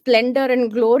splendor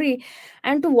and glory,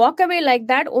 and to walk away like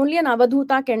that. Only an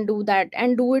avadhuta can do that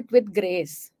and do it with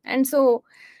grace. And so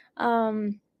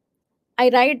I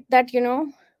write that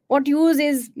what use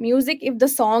is music if the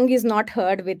song is not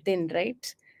heard within,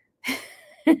 right?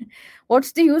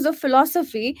 What's the use of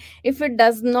philosophy if it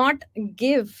does not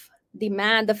give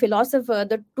the philosopher,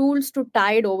 the tools to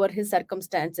tide over his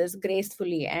circumstances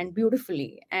gracefully and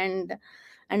beautifully, and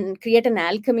create an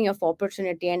alchemy of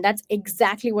opportunity? And that's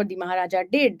exactly what the Maharaja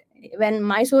did. When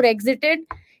Mysore exited,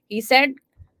 he said,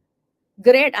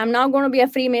 great, I'm now going to be a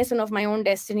Freemason of my own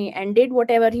destiny, and did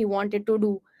whatever he wanted to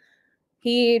do.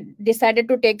 He decided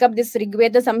to take up this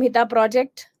Rigveda Samhita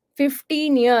project.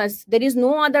 15 years. There is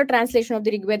no other translation of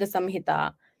the Rigveda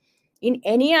Samhita in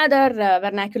any other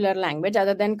vernacular language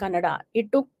other than Kannada.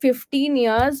 It took 15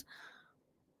 years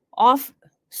of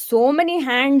so many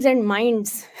hands and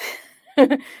minds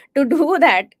to do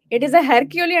that. It is a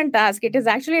Herculean task. It is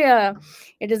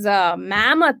a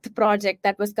mammoth project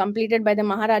that was completed by the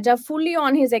Maharaja fully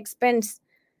on his expense,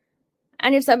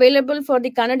 and it's available for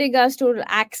the Kannadigas to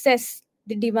access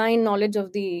the divine knowledge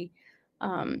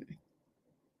um,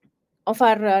 of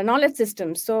our knowledge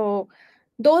system. So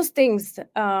those things,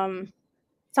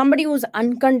 somebody who's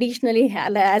unconditionally,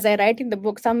 as I write in the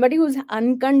book, somebody who's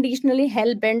unconditionally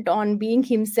hell bent on being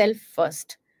himself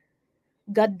first,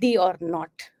 gaddi or not,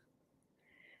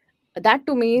 that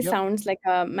to me Yep. sounds like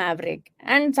a maverick.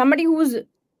 And somebody who's,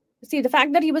 see, the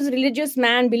fact that he was a religious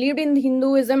man, believed in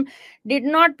Hinduism, did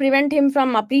not prevent him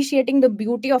from appreciating the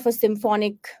beauty of a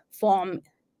symphonic form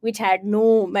which had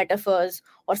no metaphors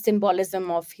or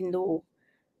symbolism of Hindu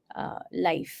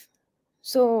life.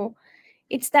 So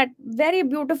it's that very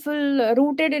beautiful,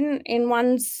 rooted in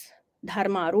one's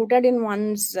dharma, rooted in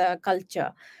one's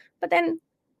culture. But then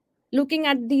looking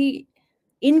at the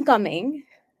incoming,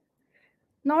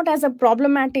 not as a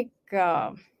problematic,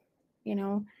 you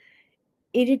know,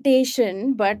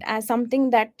 irritation, but as something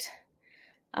that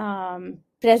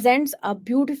presents a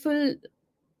beautiful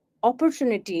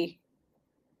opportunity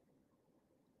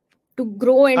to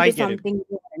grow I into get it. something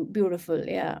beautiful.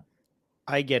 Yeah.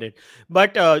 I get it.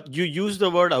 But you use the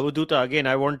word Avaduta again.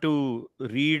 I want to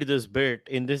read this bit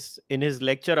in his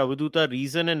lecture Avaduta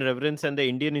Reason and Reverence and the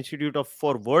Indian Institute of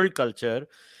for World Culture.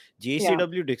 Yeah.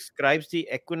 JCW describes the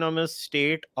equanimous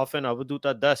state of an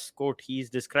Avaduta thus, quote, he is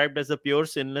described as a pure,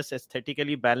 sinless,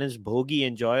 aesthetically balanced bhogi,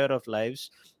 enjoyer of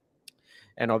lives.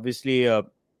 And obviously,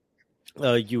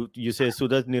 you say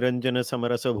Sudat Niranjana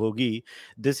Samarasa Bhogi.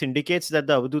 This indicates that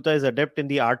the Avadhuta is adept in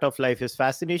the art of life. His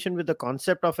fascination with the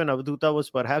concept of an Avadhuta was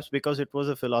perhaps because it was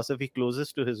a philosophy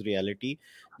closest to his reality.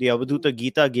 The Avadhuta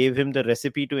Gita gave him the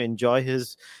recipe to enjoy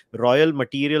his royal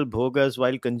material bhogas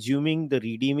while consuming the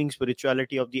redeeming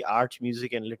spirituality of the arts,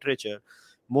 music, and literature.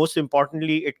 Most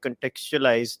importantly, it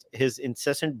contextualized his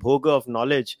incessant bhoga of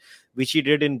knowledge, which he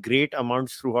did in great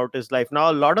amounts throughout his life.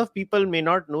 Now, a lot of people may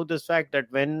not know this fact that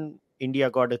when India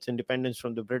got its independence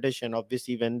from the British, and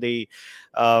obviously when the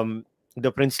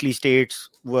princely states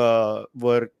were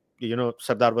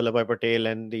Sardar Vallabhbhai Patel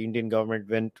and the Indian government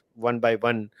went one by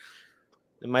one.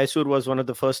 Mysore was one of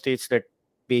the first states that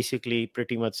basically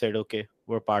pretty much said, "Okay,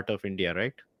 we're part of India,"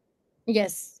 right?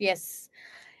 Yes. Yes.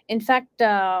 In fact,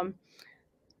 that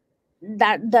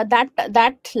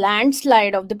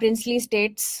landslide of the princely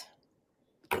states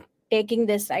taking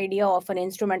this idea of an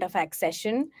instrument of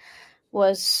accession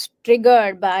was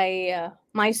triggered by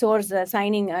Mysore's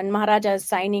signing and Maharaja's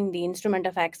signing the instrument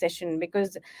of accession,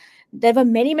 because there were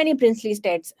many princely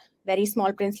states, very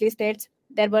small princely states.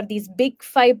 There were these big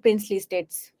five princely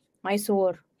states: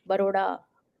 Mysore, Baroda,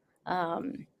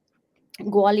 um,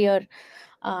 Gwalior.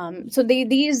 So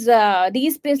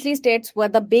these princely states were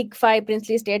the big five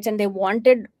princely states, and they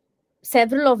wanted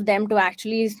several of them to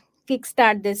actually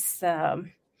kickstart this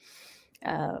um,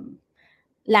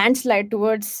 landslide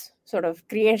towards sort of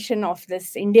creation of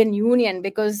this Indian Union,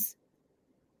 because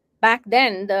back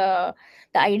then the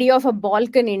idea of a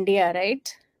Balkan India,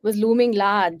 right, was looming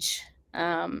large.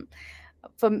 Um,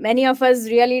 for many of us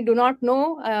really do not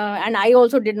know, and I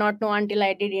also did not know until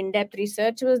I did in-depth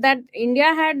research, was that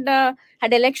India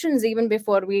had elections even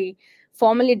before we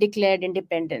formally declared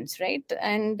independence, right?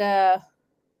 And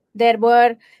there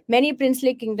were many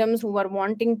princely kingdoms who were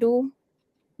wanting to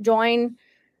join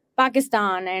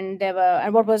Pakistan, and they were,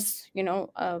 and what was,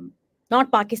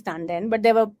 not Pakistan then, but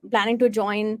they were planning to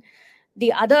join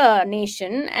the other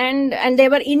nation, and they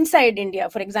were inside India.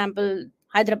 For example,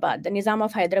 Hyderabad, the Nizam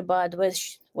of Hyderabad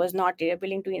was not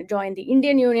willing to join the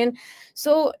Indian Union.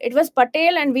 So it was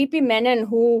Patel and VP Menon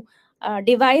who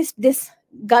devised this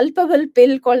gulpable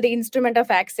pill called the instrument of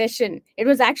accession. It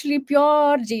was actually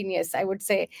pure genius, I would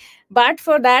say. But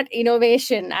for that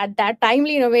innovation, at that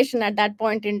timely innovation at that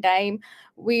point in time,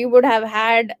 we would have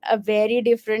had a very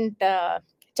different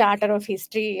charter of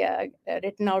history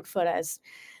written out for us.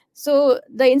 So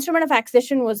the instrument of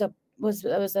accession was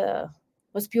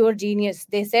pure genius.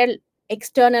 They said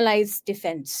externalize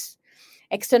defense,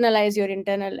 externalize your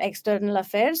external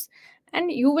affairs, and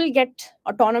you will get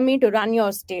autonomy to run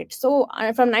your state. So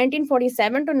from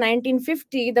 1947 to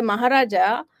 1950, the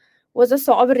Maharaja was a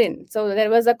sovereign. So there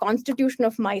was a constitution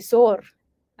of Mysore,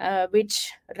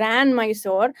 which ran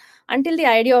Mysore until the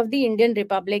idea of the Indian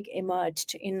Republic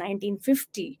emerged in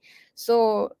 1950.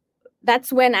 So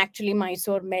that's when actually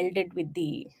Mysore melded with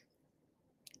the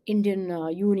Indian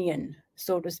Union,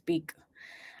 so to speak.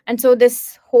 And so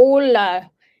this whole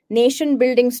nation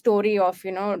building story of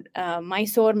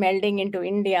Mysore melding into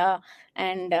India,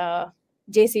 and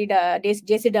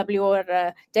JCW or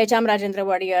Jaicham Rajendra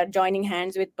Wadiyar joining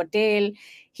hands with Patel.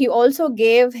 He also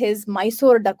gave his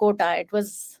Mysore Dakota. It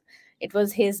was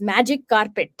his magic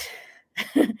carpet.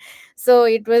 So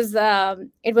it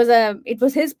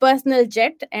was his personal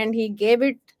jet, and he gave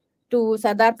it to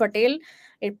Sardar Patel.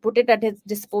 It put it at his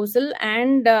disposal,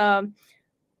 and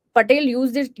Patel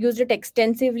used it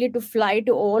extensively to fly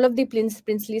to all of the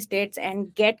princely states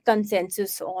and get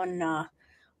consensus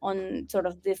on sort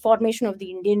of the formation of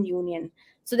the Indian Union.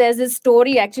 So there's this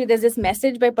story, actually, there's this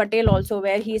message by Patel also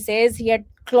where he says he had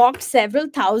clocked several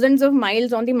thousands of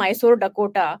miles on the Mysore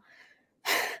Dakota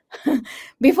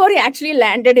before he actually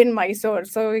landed in Mysore.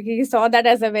 So he saw that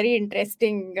as a very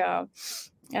interesting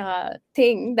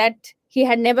thing, that he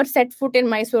had never set foot in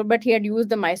Mysore, but he had used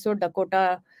the Mysore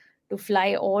Dakota to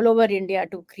fly all over India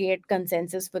to create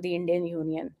consensus for the Indian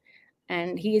Union.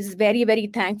 And he is very, very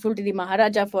thankful to the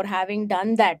Maharaja for having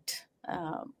done that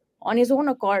on his own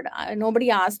accord. Nobody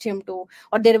asked him to,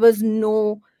 or there was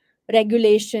no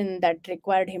regulation that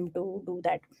required him to do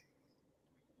that.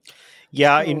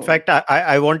 Yeah, in So, fact,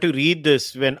 I want to read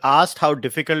this. When asked how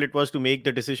difficult it was to make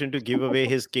the decision to give away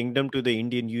his kingdom to the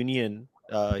Indian Union,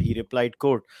 he replied,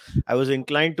 quote, I was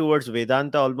inclined towards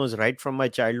Vedanta almost right from my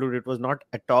childhood. It was not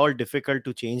at all difficult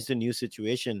to change the new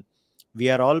situation. We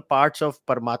are all parts of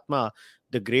Paramatma,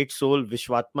 the great soul,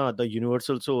 Vishwatma, the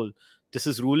universal soul. This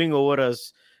is ruling over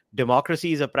us.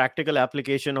 Democracy is a practical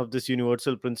application of this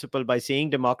universal principle. By saying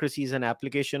democracy is an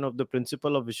application of the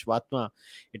principle of Vishwatma,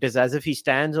 it is as if he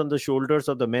stands on the shoulders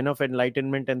of the men of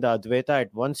enlightenment and the Advaita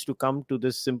at once to come to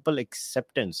this simple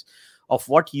acceptance. Of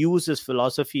what use is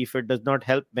philosophy if it does not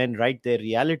help men write their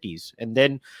realities? And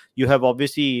then you have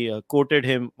obviously quoted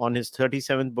him on his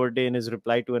 37th birthday in his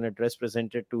reply to an address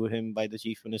presented to him by the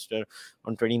Chief Minister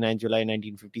on 29 July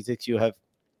 1956. You have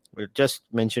just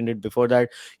mentioned it before that.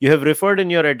 You have referred in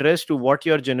your address to what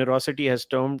your generosity has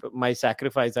termed my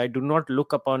sacrifice. I do not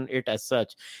look upon it as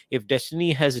such. If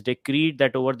destiny has decreed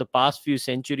that over the past few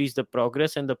centuries the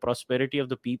progress and the prosperity of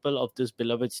the people of this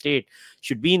beloved state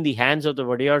should be in the hands of the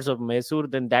Wadiyars of Mysore,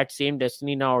 then that same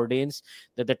destiny now ordains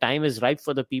that the time is ripe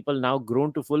for the people, now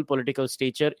grown to full political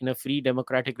stature in a free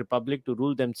democratic republic, to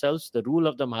rule themselves. The rule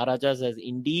of the Maharajas has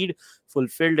indeed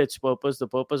fulfilled its purpose, the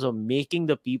purpose of making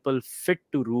the people fit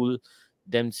to rule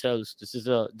themselves. This is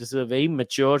a very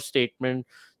mature statement.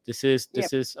 this is yeah.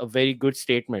 this is a very good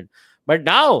statement. But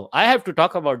now I have to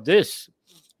talk about this.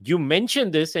 You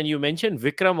mentioned this, and you mentioned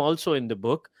Vikram also in the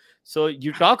book. So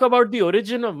you talk about the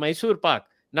origin of Mysore Pak.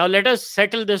 Now let us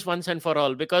settle this once and for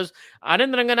all, because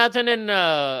Anand Ranganathan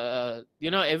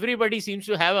and everybody seems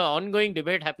to have an ongoing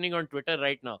debate happening on Twitter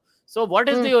right now. So what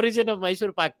is Mm. the origin of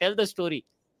Mysore Pak? Tell the story.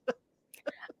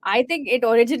 I think it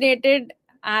originated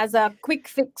as a quick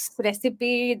fix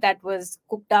recipe that was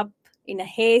cooked up in a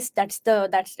haste. That's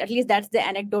the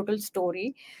anecdotal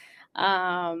story.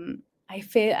 I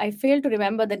fail to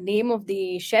remember the name of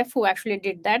the chef who actually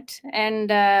did that,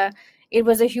 and it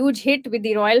was a huge hit with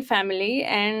the royal family,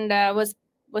 and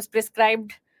was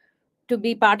prescribed to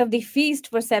be part of the feast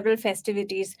for several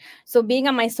festivities. So, being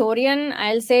a Mysorean,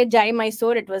 I'll say Jai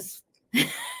Mysore. It was.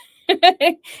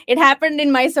 It happened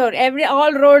in Mysore.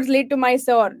 All roads lead to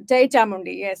Mysore. Jai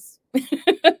Chamundi. Yes.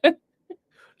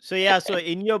 So yeah, so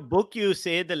in your book you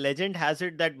say the legend has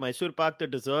it that Mysore Pak the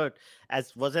dessert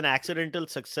as was an accidental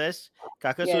success.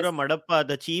 Kakasura Yes. Madappa,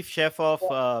 the chief chef of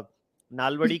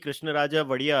Nalvadi Krishnaraja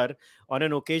Vadiyar, on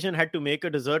an occasion had to make a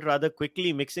dessert rather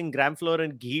quickly, mixing gram flour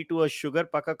and ghee to a sugar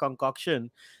paka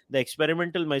concoction. The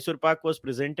experimental Mysore Pak was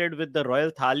presented with the royal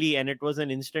thali, and it was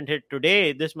an instant hit.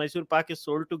 Today, this Mysore Pak is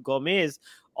sold to gourmets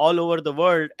all over the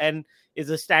world and is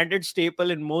a standard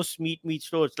staple in most meat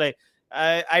stores. Like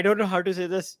I don't know how to say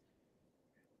this.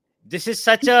 This is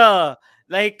such a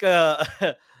like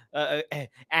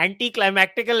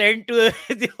anticlimactical end to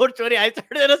the whole story. I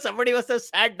thought somebody must have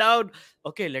sat down.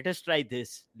 Okay, let us try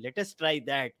this. Let us try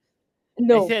that. And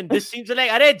No. then this seems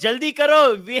like, "Arey, jaldi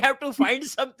karo. We have to find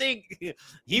something."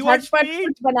 He wants to झटपट eat.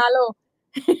 कुछ बना लो.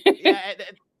 Yeah.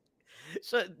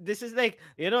 So this is like,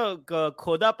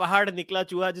 खोदा पहाड़ निकला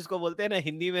चूहा जिसको बोलते हैं ना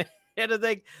हिंदी में. And it's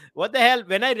like, what the hell?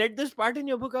 When I read this part in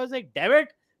your book, I was like, damn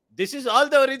it, this is all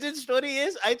the origin story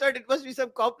is. I thought it must be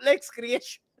some complex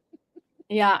creation.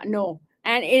 Yeah, no.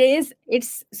 And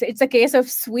it's a case of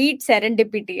sweet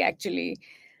serendipity, actually.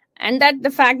 And that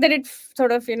the fact that it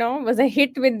sort of, was a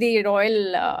hit with the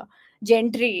royal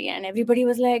gentry, and everybody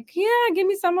was like, yeah, give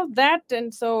me some of that.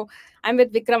 And so I'm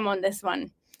with Vikram on this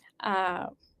one. Uh,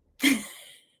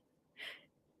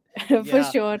 for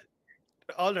Yeah. sure.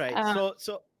 All right. Uh,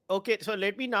 So Okay, so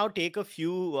let me now take a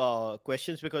few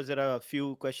questions, because there are a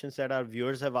few questions that our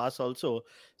viewers have asked also.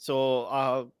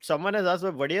 So, someone has asked,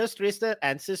 what do trace their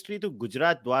ancestry to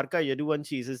Gujarat, Dwarka,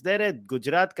 Yaduvanshis? Is there a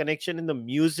Gujarat connection in the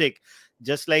music,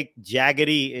 just like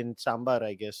Jaggery in Sambar,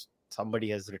 I guess somebody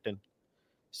has written.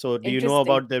 So, do you know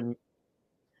Interesting. about them?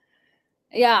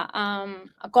 Yeah,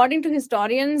 according to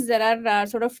historians, there are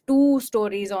sort of two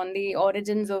stories on the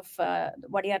origins of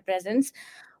Wadiyar presence.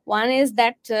 One is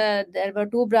that there were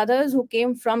two brothers who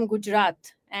came from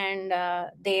Gujarat, and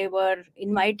they were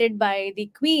invited by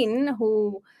the queen,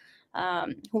 who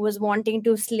was wanting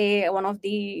to slay one of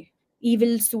the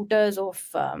evil suitors of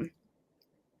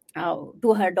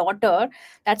to her daughter.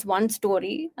 That's one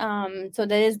story. So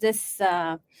there is this.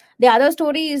 The other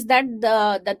story is that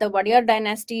the Wadiyar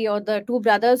dynasty, or the two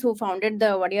brothers who founded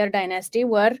the Wadiyar dynasty,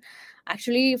 were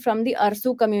actually from the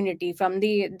Arsu community.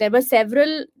 There were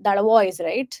several Dalavois,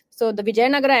 right? So the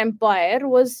Vijayanagara Empire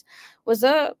was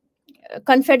a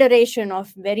confederation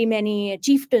of very many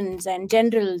chieftains and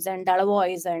generals and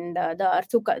Dalavois, and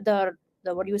the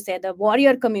what do you say, the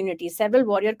warrior communities, several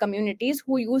warrior communities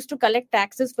who used to collect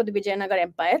taxes for the Vijayanagar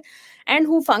Empire, and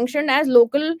who functioned as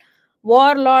local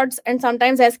warlords and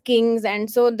sometimes as kings. And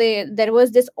so there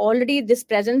was this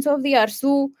presence of the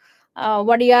Arsu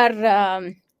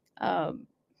Wadiyar uh,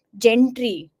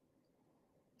 gentry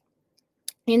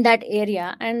in that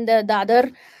area. And the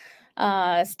other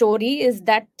story is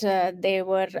that they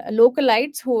were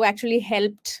localites who actually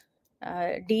helped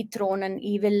dethrone an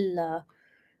evil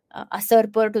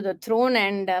usurper to the throne,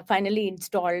 and finally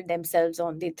installed themselves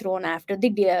on the throne after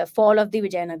the fall of the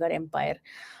Vijayanagar Empire.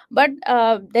 But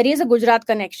there is a Gujarat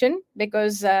connection,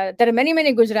 because there are many,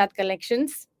 many Gujarat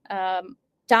connections.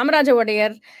 Chamaraja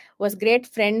Wadiyar was great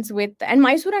friends with, and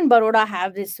Mysore and Baroda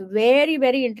have this very,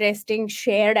 very interesting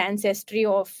shared ancestry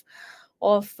of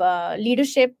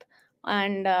leadership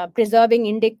and preserving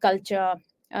Indic culture.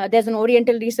 There's an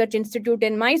Oriental Research Institute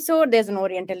in Mysore. There's an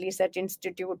Oriental Research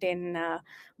Institute in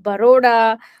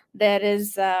Baroda.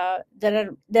 There's a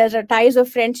ties of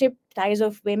friendship, ties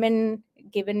of women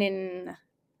given in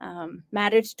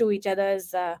marriage to each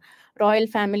other's royal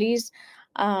families.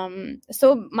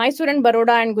 So Mysore and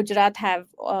Baroda and Gujarat have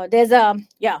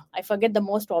I forget the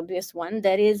most obvious one.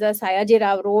 There is a Sayaji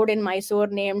Rao Road in Mysore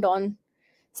named on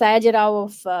Sayaji Rao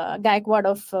of Gaikwad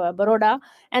of Baroda,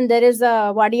 and there is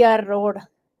a Wadiyar Road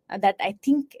that I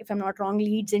think, if I'm not wrong,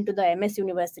 leads into the MS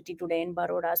University today in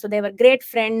Baroda. So they were great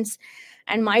friends,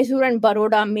 and Mysore and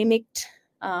Baroda mimicked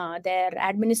their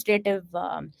administrative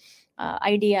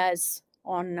ideas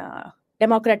on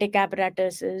democratic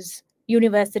apparatuses.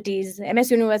 Universities,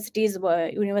 MS University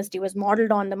was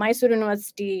modeled on the Mysore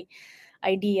University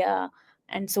idea,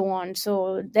 and so on.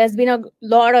 So there's been a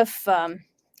lot of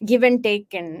give and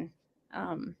take, and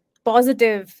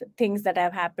positive things that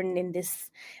have happened in this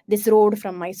road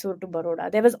from Mysore to Baroda.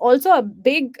 There was also a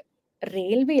big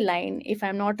railway line, if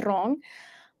I'm not wrong,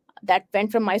 that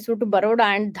went from Mysore to Baroda,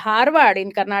 and Dharwad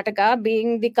in Karnataka,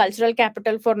 being the cultural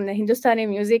capital for Hindustani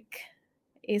music,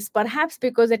 is perhaps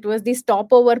because it was the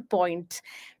stopover point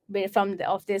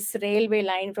of this railway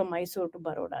line from Mysore to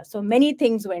Baroda. So many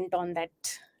things went on that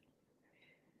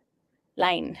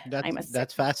line, I must say.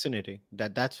 That's fascinating.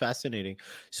 That's fascinating.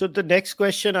 So the next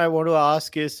question I want to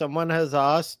ask is, someone has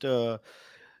asked,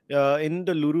 in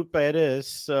the Luru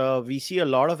Paris, we see a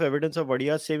lot of evidence of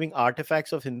Vadiyar saving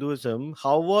artifacts of Hinduism.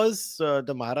 How was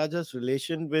the Maharaja's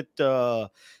relation with,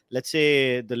 let's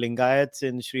say, the Lingayats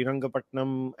in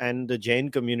Srirangapatnam and the Jain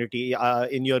community?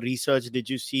 In your research, did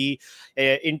you see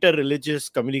inter-religious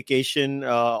communication,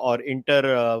 or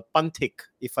inter-panthic,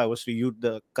 if I was to use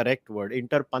the correct word,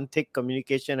 inter-panthic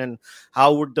communication, and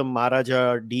how would the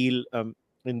Maharaja deal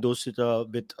in those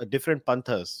with different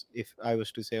panthas, if I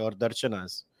was to say, or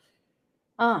darshanas?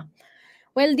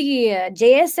 Well, the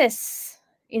JSS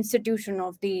institution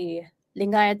of the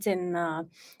Lingayats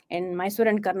in Mysore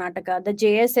and Karnataka, the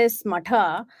JSS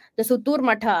Matha, the Sutur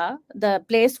Matha, the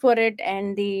place for it,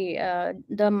 and the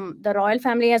royal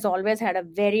family has always had a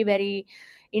very, very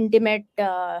intimate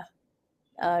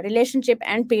relationship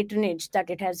and patronage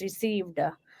that it has received.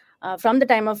 From the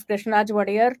time of Krishnaraj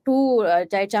Wadiyar to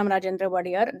Jai Chamarajendra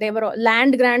Wadiyar,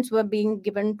 land grants were being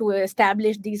given to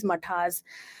establish these mathas.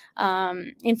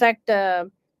 In fact, there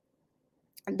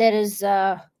is.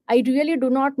 I really do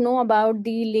not know about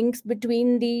the links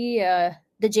between the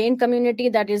Jain community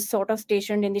that is sort of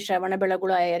stationed in the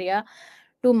Shravanabelagola area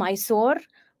to Mysore,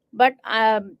 but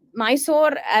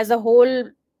Mysore as a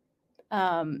whole,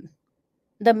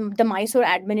 the Mysore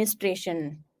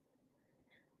administration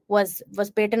was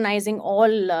patronizing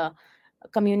all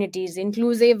communities,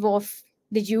 inclusive of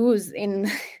the Jews in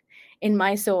in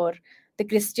Mysore. the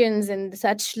Christians, and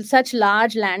such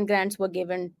large land grants were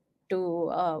given to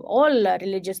all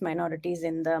religious minorities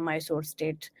in the Mysore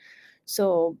state.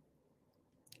 So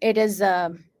it is,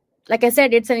 like I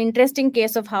said, it's an interesting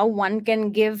case of how one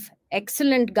can give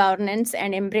excellent governance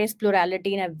and embrace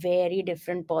plurality in a very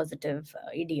different positive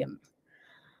idiom.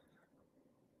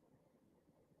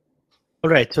 All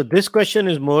right. So this question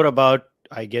is more about,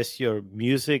 I guess, your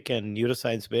music and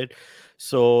neuroscience bit.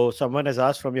 So someone has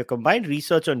asked, from your combined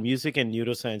research on music and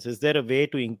neuroscience, is there a way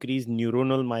to increase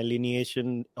neuronal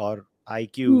myelination or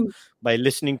IQ Hmm. by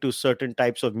listening to certain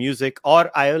types of music? Or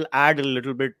I will add a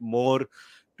little bit more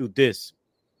to this.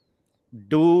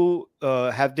 Do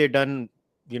have they done,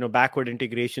 backward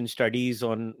integration studies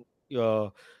on uh,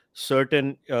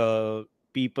 certain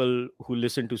people who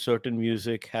listen to certain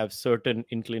music have certain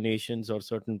inclinations or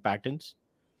certain patterns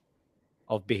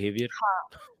of behavior?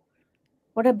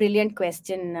 What a brilliant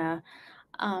question.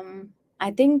 Um,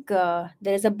 I think there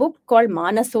is a book called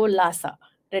Manasollasa,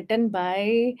 written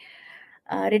by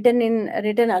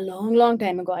written a long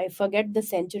time ago. I forget the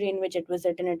century in which it was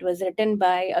written. It was written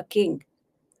by a king,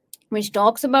 which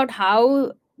talks about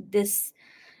how this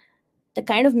the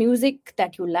kind of music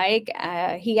that you like.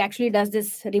 He actually does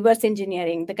this reverse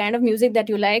engineering. The kind of music that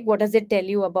you like, what does it tell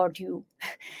you about you?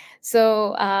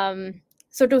 So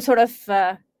so to sort of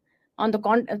on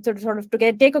the sort of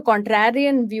to take a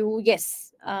contrarian view,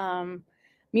 yes,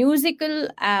 musical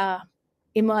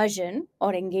immersion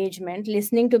or engagement,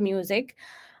 listening to music,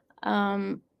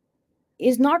 um,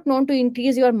 is not known to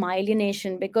increase your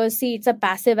myelination, because see, it's a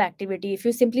passive activity. If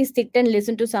you simply sit and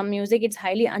listen to some music, it's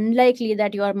highly unlikely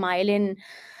that your myelination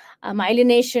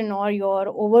or your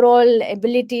overall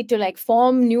ability to like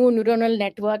form new neuronal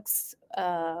networks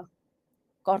or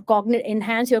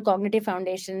enhance your cognitive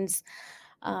foundations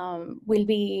will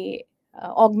be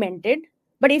augmented.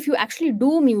 But if you actually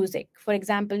do music, for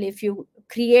example, if you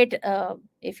create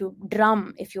if you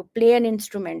drum, if you play an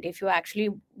instrument, if you actually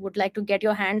would like to get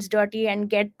your hands dirty and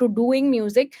get to doing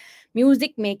music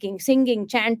making, singing,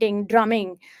 chanting,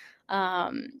 drumming,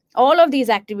 all of these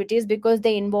activities, because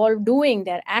they involve doing,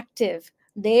 they're active,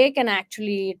 they can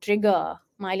actually trigger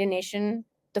myelination,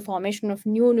 the formation of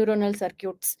new neuronal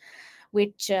circuits,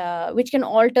 which can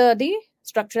alter the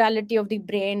structurality of the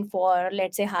brain for,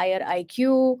 let's say, higher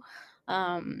IQ.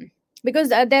 Because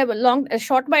there a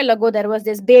short while ago there was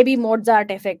this baby Mozart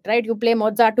effect, right? You play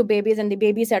Mozart to babies and the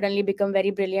babies suddenly become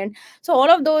very brilliant. So all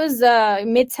of those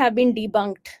myths have been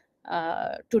debunked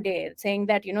today, saying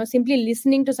that simply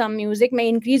listening to some music may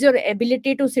increase your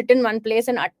ability to sit in one place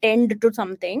and attend to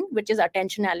something, which is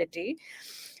attentionality.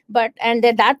 But and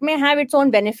that may have its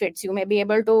own benefits. You may be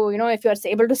able to, if you're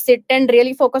able to sit and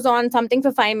really focus on something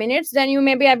for 5 minutes, then you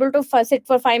may be able to sit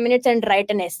for 5 minutes and write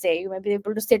an essay. You may be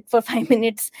able to sit for 5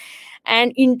 minutes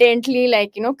and intently,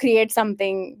 like, create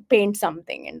something, paint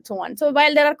something, and so on. So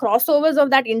while there are crossovers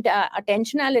of that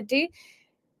attentionality,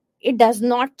 it does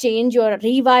not change your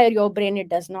rewire your brain. It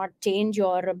does not change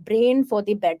your brain for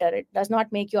the better. It does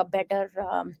not make you a better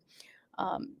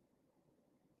um,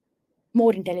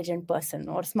 more intelligent person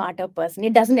or smarter person.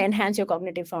 It doesn't enhance your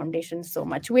cognitive foundation so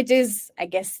much, which is, I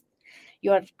guess,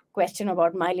 your question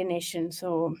about myelination.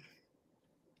 So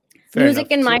Fair music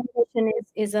enough. and So myelination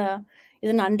is an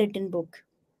unwritten book.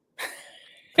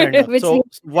 fair enough. Which So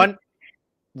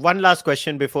one last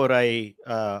question before we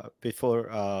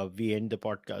end the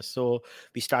podcast. So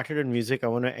we started on music. I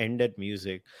want to end at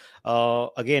music.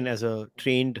 Again, as a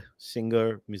trained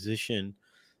singer musician,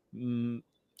 mm,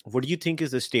 what do you think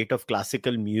is the state of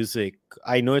classical music?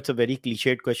 I know it's a very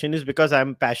cliched question, is because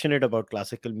I'm passionate about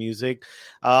classical music.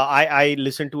 I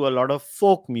listen to a lot of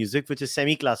folk music, which is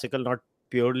semi-classical, not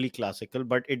purely classical,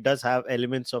 but it does have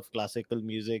elements of classical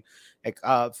music. Like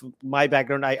my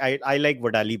background, I like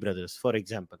Vadali brothers, for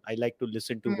example. I like to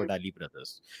listen to Mm, Vadali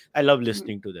brothers. I love mm,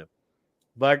 listening to them.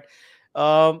 But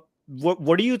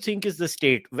what do you think is the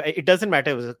state? It doesn't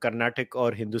matter if it's Carnatic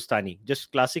or Hindustani,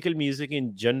 just classical music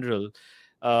in general.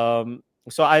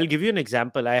 So I'll give you an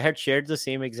example. I had shared the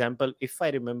same example, if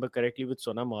I remember correctly, with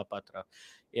Sona Mohapatra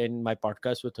in my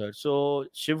podcast with her. So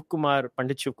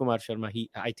Pandit Shiv Kumar Sharma,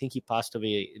 I think he passed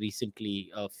away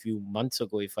recently, a few months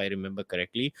ago, if I remember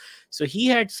correctly. So he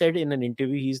had said in an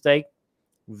interview, he's like,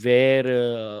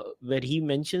 where he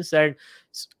mentions that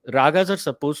ragas are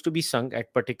supposed to be sung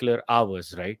at particular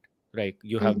hours, right? Right,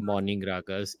 you have mm. morning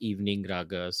ragas, evening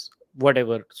ragas,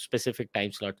 whatever specific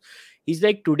time slot. He's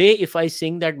like, today if I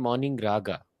sing that morning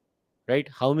raga, right,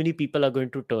 how many people are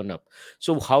going to turn up?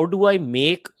 So how do I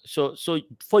make, so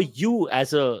for you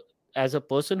as a as a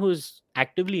person who is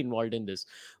actively involved in this,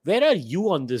 where are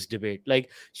you on this debate? Like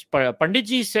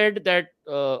Panditji said that,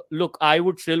 look, I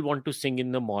would still want to sing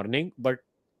in the morning, but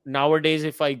nowadays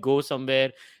if I go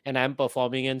somewhere and I'm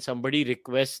performing and somebody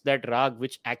requests that rag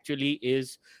which actually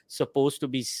is supposed to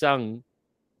be sung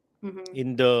Mm-hmm.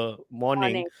 in the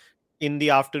morning, Morning. in the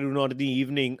afternoon or the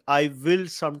evening, I will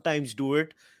sometimes do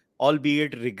it,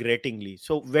 albeit regrettingly.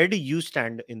 So where do you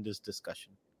stand in this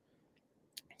discussion?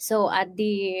 So at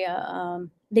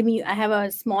I have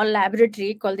a small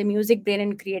laboratory called the Music, Brain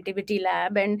and Creativity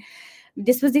Lab, and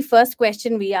this was the first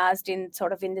question we asked in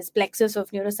sort of in this plexus of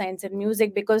neuroscience and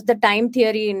music, because the time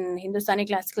theory in Hindustani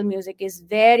classical music is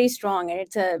very strong, and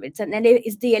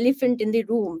it's the elephant in the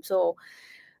room. So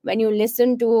when you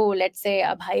listen to, let's say,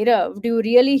 a bhairav, do you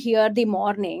really hear the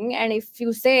morning? And if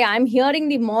you say I'm hearing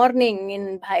the morning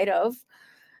in bhairav,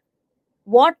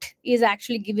 what is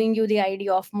actually giving you the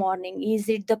idea of morning? Is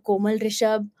it the Komal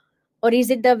Rishabh, or is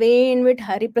it the way in which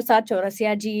Hari Prasad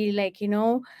Chaurasia ji, like,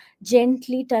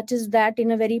 gently touches that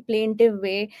in a very plaintive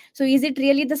way? So is it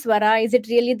really the swara? Is it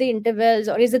really the intervals?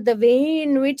 Or is it the way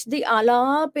in which the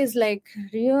alap is like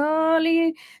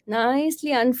really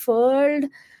nicely unfurled,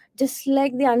 just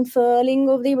like the unfurling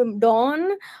of the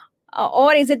dawn?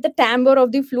 Or is it the timbre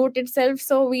of the flute itself?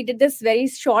 So we did this very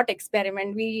short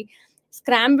experiment. We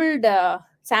scrambled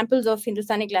samples of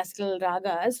Hindustani classical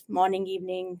ragas, morning,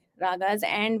 evening ragas,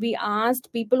 and we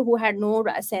asked people who had no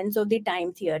sense of the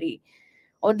time theory,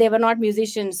 or they were not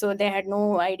musicians, so they had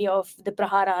no idea of the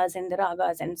praharas and the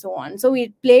ragas and so on. So we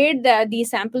played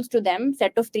these samples to them,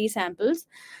 set of 3 samples,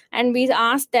 and we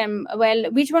asked them,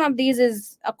 well, which one of these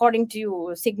is, according to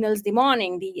you, signals the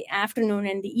morning, the afternoon,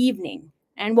 and the evening,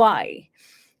 and why?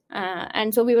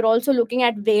 And so we were also looking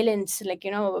at valence, like,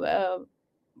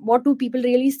 what do people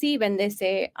really see when they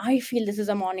say, I feel this is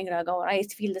a morning raga, or I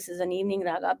feel this is an evening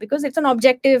raga? Because it's an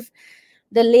objective.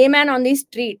 The layman on the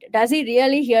street, does he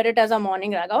really hear it as a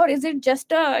morning raga, or is it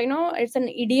just it's an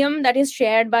idiom that is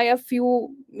shared by a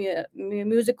few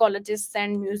musicologists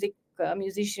and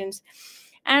musicians?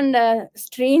 And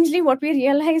strangely, what we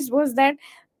realized was that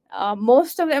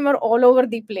most of them are all over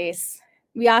the place.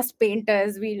 We asked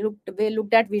painters, we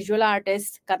looked at visual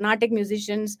artists, Carnatic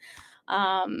musicians,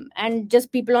 and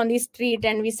just people on the street,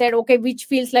 and we said, okay, which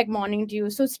feels like morning to you?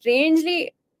 So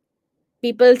strangely,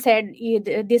 people said,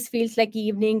 this feels like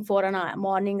evening for a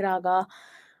morning raga.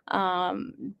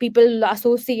 People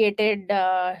associated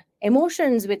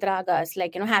emotions with ragas,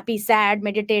 like, happy, sad,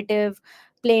 meditative,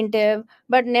 plaintive,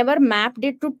 but never mapped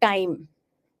it to time.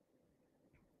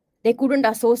 They couldn't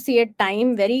associate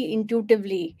time very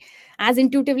intuitively, as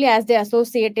intuitively as they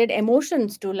associated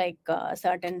emotions to, like,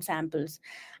 certain samples.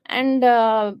 And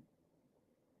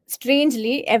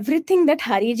strangely, everything that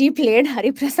Hariji played,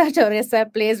 Hari Prasad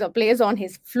Chauresa plays on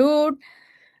his flute,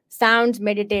 sounds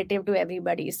meditative to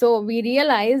everybody. So we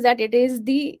realize that it is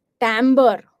the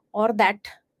timbre, or that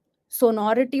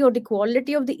sonority, or the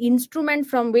quality of the instrument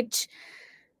from which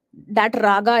that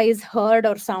raga is heard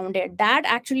or sounded, that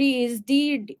actually is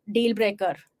the deal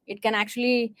breaker. It can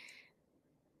actually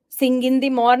sing in the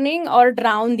morning or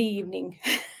drown the evening.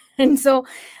 And so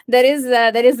there is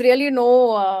really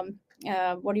no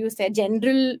what do you say,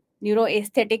 general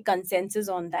neuroaesthetic consensus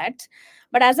on that.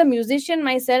 But as a musician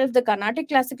myself, the Carnatic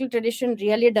classical tradition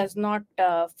really does not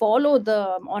follow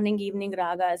the morning evening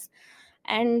ragas.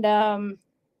 And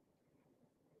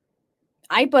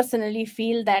I personally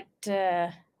feel that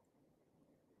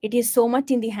it is so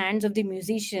much in the hands of the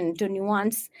musician to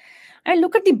nuance. And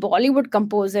look at the Bollywood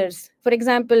composers. For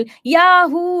example,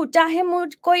 Yahoo, chahe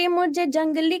koi mujhe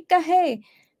jangli kahe,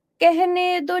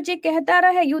 kehne do je kehta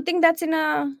rahe. You think that's in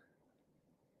a,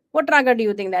 what raga do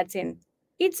you think that's in?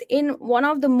 It's in one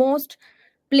of the most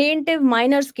plaintive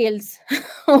minor scales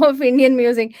of Indian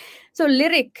music. So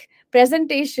lyric,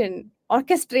 presentation,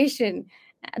 orchestration,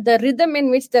 the rhythm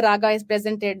in which the raga is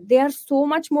presented, they are so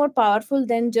much more powerful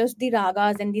than just the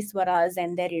ragas and the swaras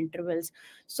and their intervals.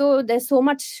 So there's so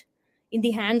much in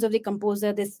the hands of the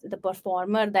composer, the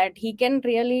performer, that he can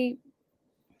really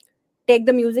take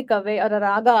the music away, or a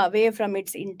raga away from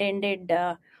its intended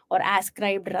or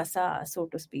ascribed rasa, so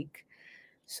to speak.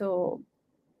 So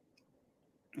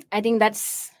I think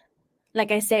that's,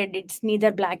 like I said, it's neither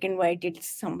black and white, it's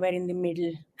somewhere in the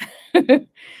middle.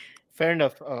 Fair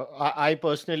enough. I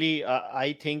personally,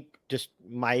 I think just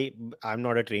I'm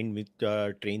not a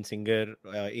trained singer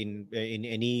in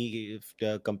any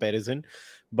comparison,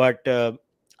 but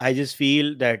I just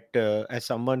feel that as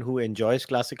someone who enjoys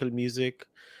classical music,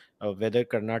 whether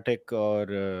Carnatic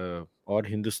or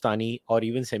Hindustani or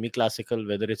even semi-classical,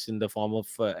 whether it's in the form of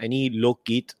any lok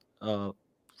geet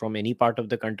from any part of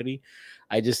the country,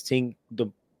 I just think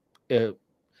uh,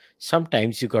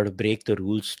 sometimes you got to break the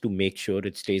rules to make sure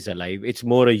it stays alive. It's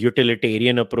more a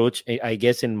utilitarian approach. I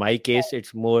guess in my case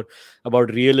it's more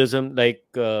about realism, like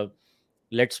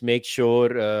let's make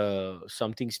sure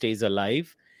something stays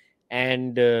alive.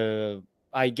 And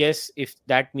I guess if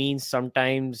that means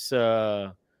sometimes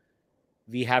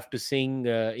we have to sing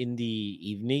in the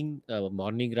evening,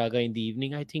 morning raga in the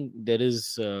evening, I think there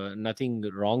is nothing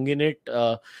wrong in it.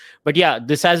 But yeah,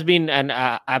 this has been an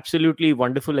absolutely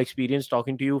wonderful experience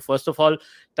talking to you. First of all,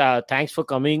 thanks for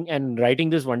coming and writing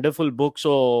this wonderful book.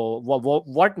 So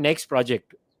what next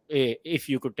project, if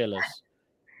you could tell us?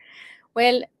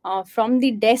 Well, from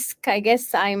the desk, I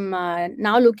guess I'm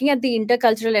now looking at the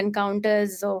intercultural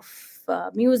encounters of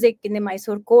music in the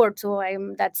Mysore court. So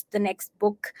that's the next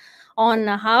book on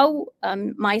how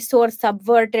Mysore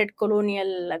subverted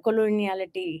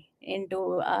coloniality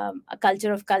into a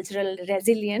culture of cultural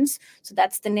resilience. So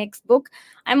that's the next book.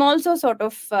 I'm also sort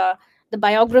of the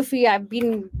biography. I've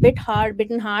been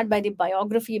bitten hard by the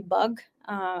biography bug.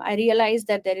 I realized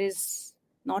that there is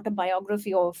not a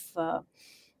biography of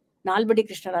Nalbadi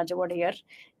Krishnaraja Wadiyar,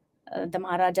 the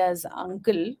Maharaja's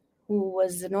uncle, who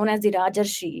was known as the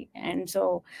Rajarshi. And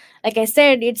so, like I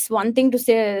said, it's one thing to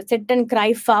say, sit and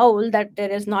cry foul that there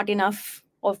is not enough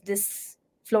of this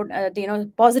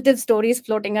positive stories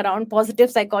floating around,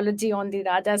 positive psychology on the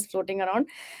Rajas floating around,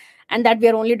 and that we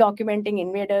are only documenting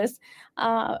invaders.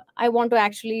 I want to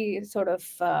actually sort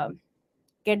of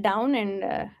get down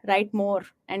and write more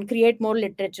and create more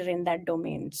literature in that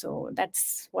domain. So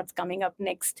that's what's coming up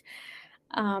next.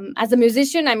 As a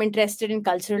musician, I'm interested in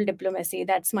cultural diplomacy.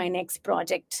 That's my next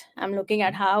project. I'm looking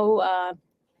at how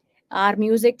our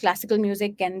music, classical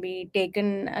music, can be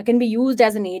used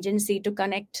as an agency to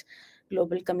connect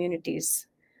global communities.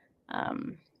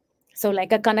 Um, so,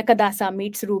 like a Kanakadasa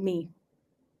meets Rumi,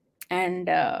 and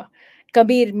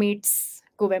Kabir meets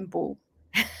Kuvempu,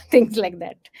 things like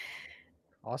that.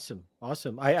 Awesome.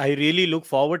 Awesome. I really look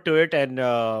forward to it. And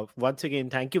once again,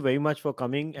 thank you very much for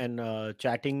coming and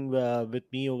chatting with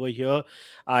me over here.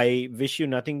 I wish you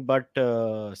nothing but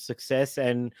success.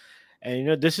 And,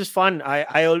 this is fun.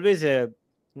 I always, it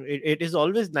is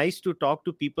always nice to talk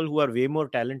to people who are way more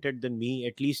talented than me.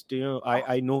 At least,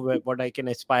 I know what I can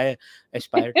aspire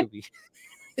to be.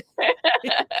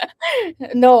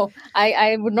 No,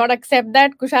 I would not accept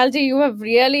that. Kushalji, you have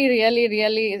really, really,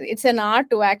 really, it's an art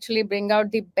to actually bring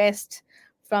out the best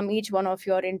from each one of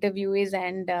your interviewees.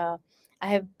 And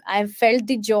I've felt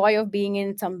the joy of being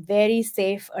in some very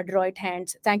safe, adroit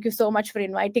hands. Thank you so much for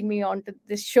inviting me onto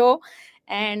this show.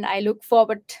 And I look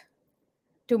forward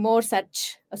to more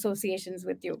such associations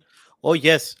with you. Oh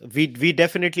yes, we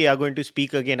definitely are going to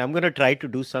speak again. I'm going to try to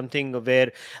do something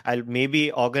where I'll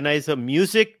maybe organize a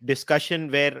music discussion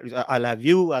where I'll have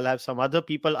you, I'll have some other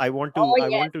people. I want to Oh, I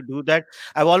yes. want to do that.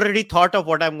 I've already thought of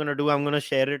what I'm going to do. I'm going to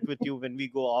share it with you when we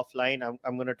go offline.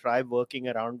 I'm going to try working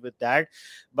around with that.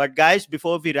 But guys,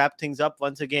 before we wrap things up,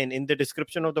 once again, in the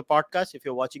description of the podcast, if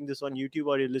you're watching this on YouTube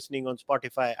or you're listening on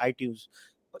Spotify, iTunes,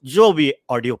 जो भी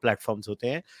audio platforms होते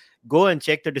हैं, go and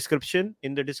check the description.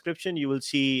 In the description you will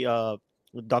see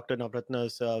Dr.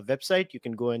 Navratna's website. You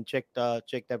can go and check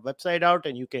that website out,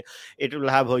 and it will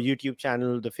have her YouTube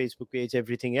channel, the Facebook page,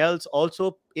 everything else.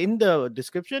 Also in the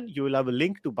description you will have a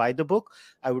link to buy the book.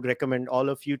 I would recommend all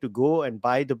of you to go and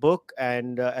buy the book.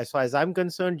 And as far as I'm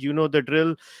concerned, you know the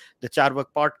drill. The Charvak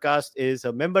podcast is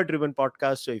a member driven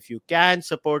podcast, so if you can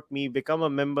support me, become a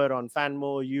member on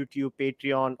Fanmo, YouTube,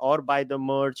 Patreon, or buy the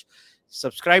merch.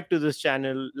 Subscribe to this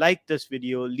channel, like this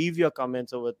video, leave your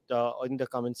comments over in the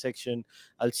comment section.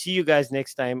 I'll see you guys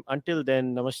next time. Until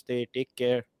then, namaste, take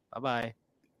care, bye bye.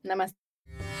 Namaste.